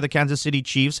played for the Kansas City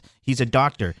Chiefs. He's a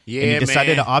doctor. Yeah, and he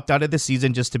decided to opt out of the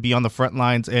season just to be on the front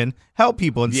lines and help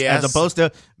people, as opposed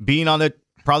to being on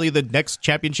probably the next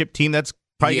championship team that's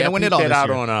probably going to win it all this out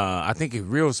year. On, I think it's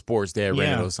Real Sports there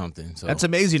ran it or something. So. That's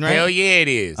amazing, right? Hell yeah, it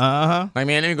is. Uh-huh. Like,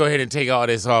 man, let me go ahead and take all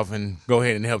this off and go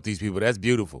ahead and help these people. That's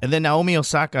beautiful. And then Naomi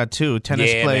Osaka, too,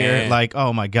 tennis player. Man. Like,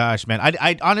 oh, my gosh, man.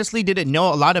 I honestly didn't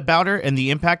know a lot about her and the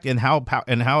impact and how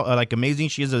like amazing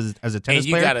she is as a tennis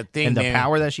player. Gotta think, and the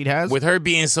power that she has. With her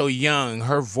being so young,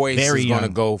 her voice is going to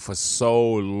go for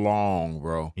so long,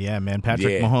 bro. Yeah, man.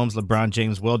 Patrick Mahomes, LeBron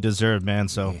James, well-deserved, man.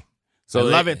 So I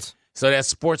love it. So that's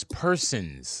sports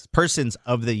persons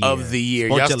of the year.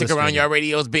 Y'all stick around y'all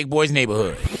radios, Big Boys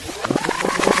Neighborhood.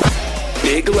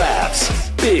 Big laughs,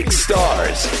 big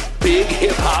stars, big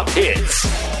hip hop hits.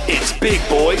 It's Big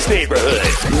Boys Neighborhood.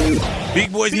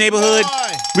 Big Boys Neighborhood.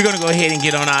 We're gonna go ahead and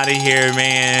get on out of here,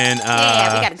 man. We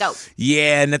gotta go.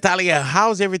 Yeah, Natalia,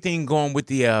 how's everything going with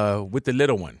the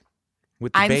little one?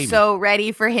 I'm baby. So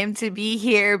ready for him to be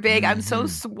here, Big. I'm so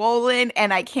swollen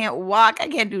and I can't walk. I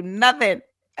can't do nothing.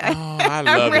 Oh, I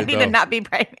love I'm ready to not be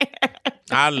pregnant.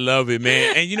 I love it,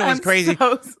 man. And you know what's crazy?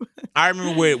 I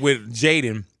remember with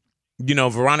Jaden, you know,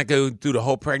 Veronica through the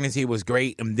whole pregnancy was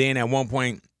great. And then at one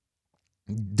point,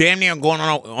 damn near going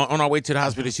on our way to the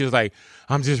hospital, she was like,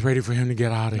 I'm just ready for him to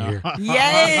get out of here.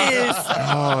 Yes.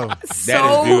 That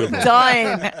is beautiful.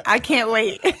 Done. I can't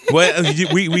wait. Well,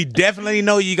 we definitely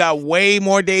know you got way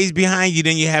more days behind you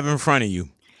than you have in front of you.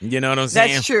 You know what I'm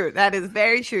saying? That's true. That is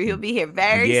very true. He'll be here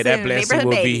very soon. Yeah, that blessing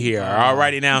will be here. All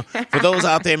righty now. For those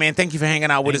out there, man, thank you for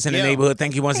hanging out with us in the neighborhood.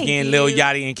 Thank you once again, Lil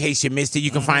Yachty. In case you missed it, you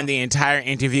can find the entire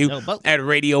interview at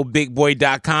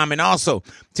RadioBigBoy.com. And also,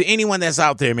 to anyone that's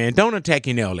out there, man, don't attack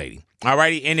your nail lady. All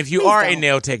righty? And if you are a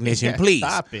nail technician, please,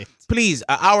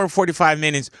 an hour and 45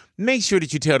 minutes, make sure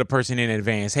that you tell the person in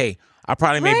advance, hey, I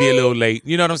probably may be a little late.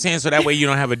 You know what I'm saying? So that way you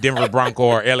don't have a Denver Bronco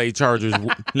or LA Chargers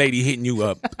lady hitting you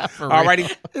up. All righty?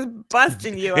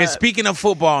 Busting you up. And speaking of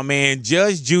football, man,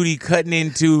 Judge Judy cutting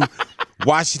into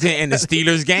Washington and the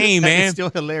Steelers game, man. It's still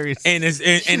hilarious. And the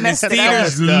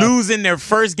Steelers losing their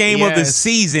first game of the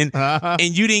season,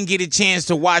 and you didn't get a chance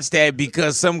to watch that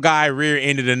because some guy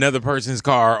rear-ended another person's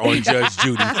car on Judge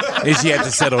Judy, and she had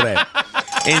to settle that.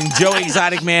 And Joe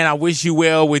Exotic, man, I wish you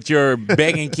well with your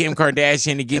begging Kim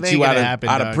Kardashian to get you out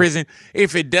of prison.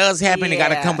 If it does happen, it got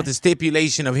to come with the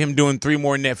stipulation of him doing 3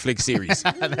 more Netflix series.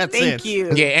 Thank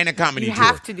you. Yeah, and a comedy tour. You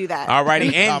have to do that. All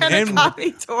righty. And a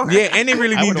comedy tour. Yeah, and they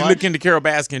really need to look into Carol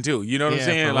Baskin, too. You know what I'm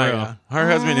saying? Like, her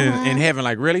husband in heaven,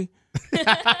 like, really?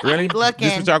 Really? Keep looking.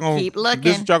 This what y'all Keep looking.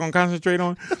 This what y'all gonna concentrate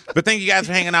on? But thank you guys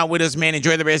for hanging out with us, man.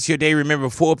 Enjoy the rest of your day. Remember,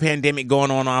 full pandemic going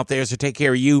on out there, so take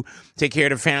care of you, take care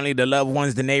of the family, the loved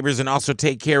ones, the neighbors, and also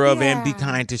take care of and be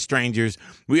kind to strangers.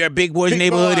 We are Big Boys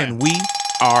Neighborhood, and we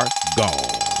are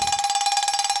gone.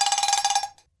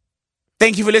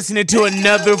 Thank you for listening to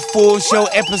another full show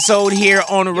episode here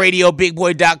on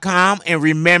RadioBigBoy.com. And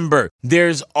remember,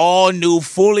 there's all new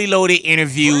fully loaded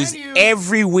interviews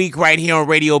every week right here on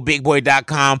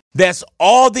RadioBigBoy.com. That's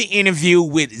all the interview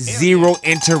with zero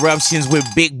interruptions with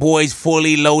Big Boy's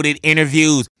fully loaded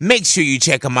interviews. Make sure you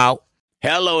check them out.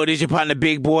 Hello, it is your partner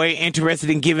Big Boy,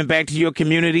 interested in giving back to your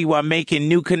community while making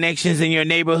new connections in your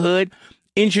neighborhood.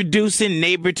 Introducing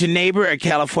Neighbor to Neighbor, a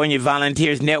California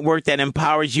volunteers network that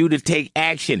empowers you to take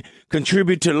action,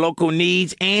 contribute to local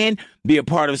needs, and be a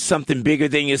part of something bigger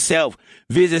than yourself.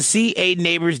 Visit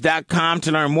ca-neighbors.com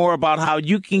to learn more about how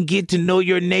you can get to know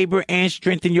your neighbor and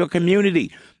strengthen your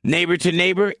community. Neighbor to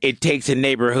Neighbor, it takes a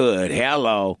neighborhood.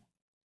 Hello.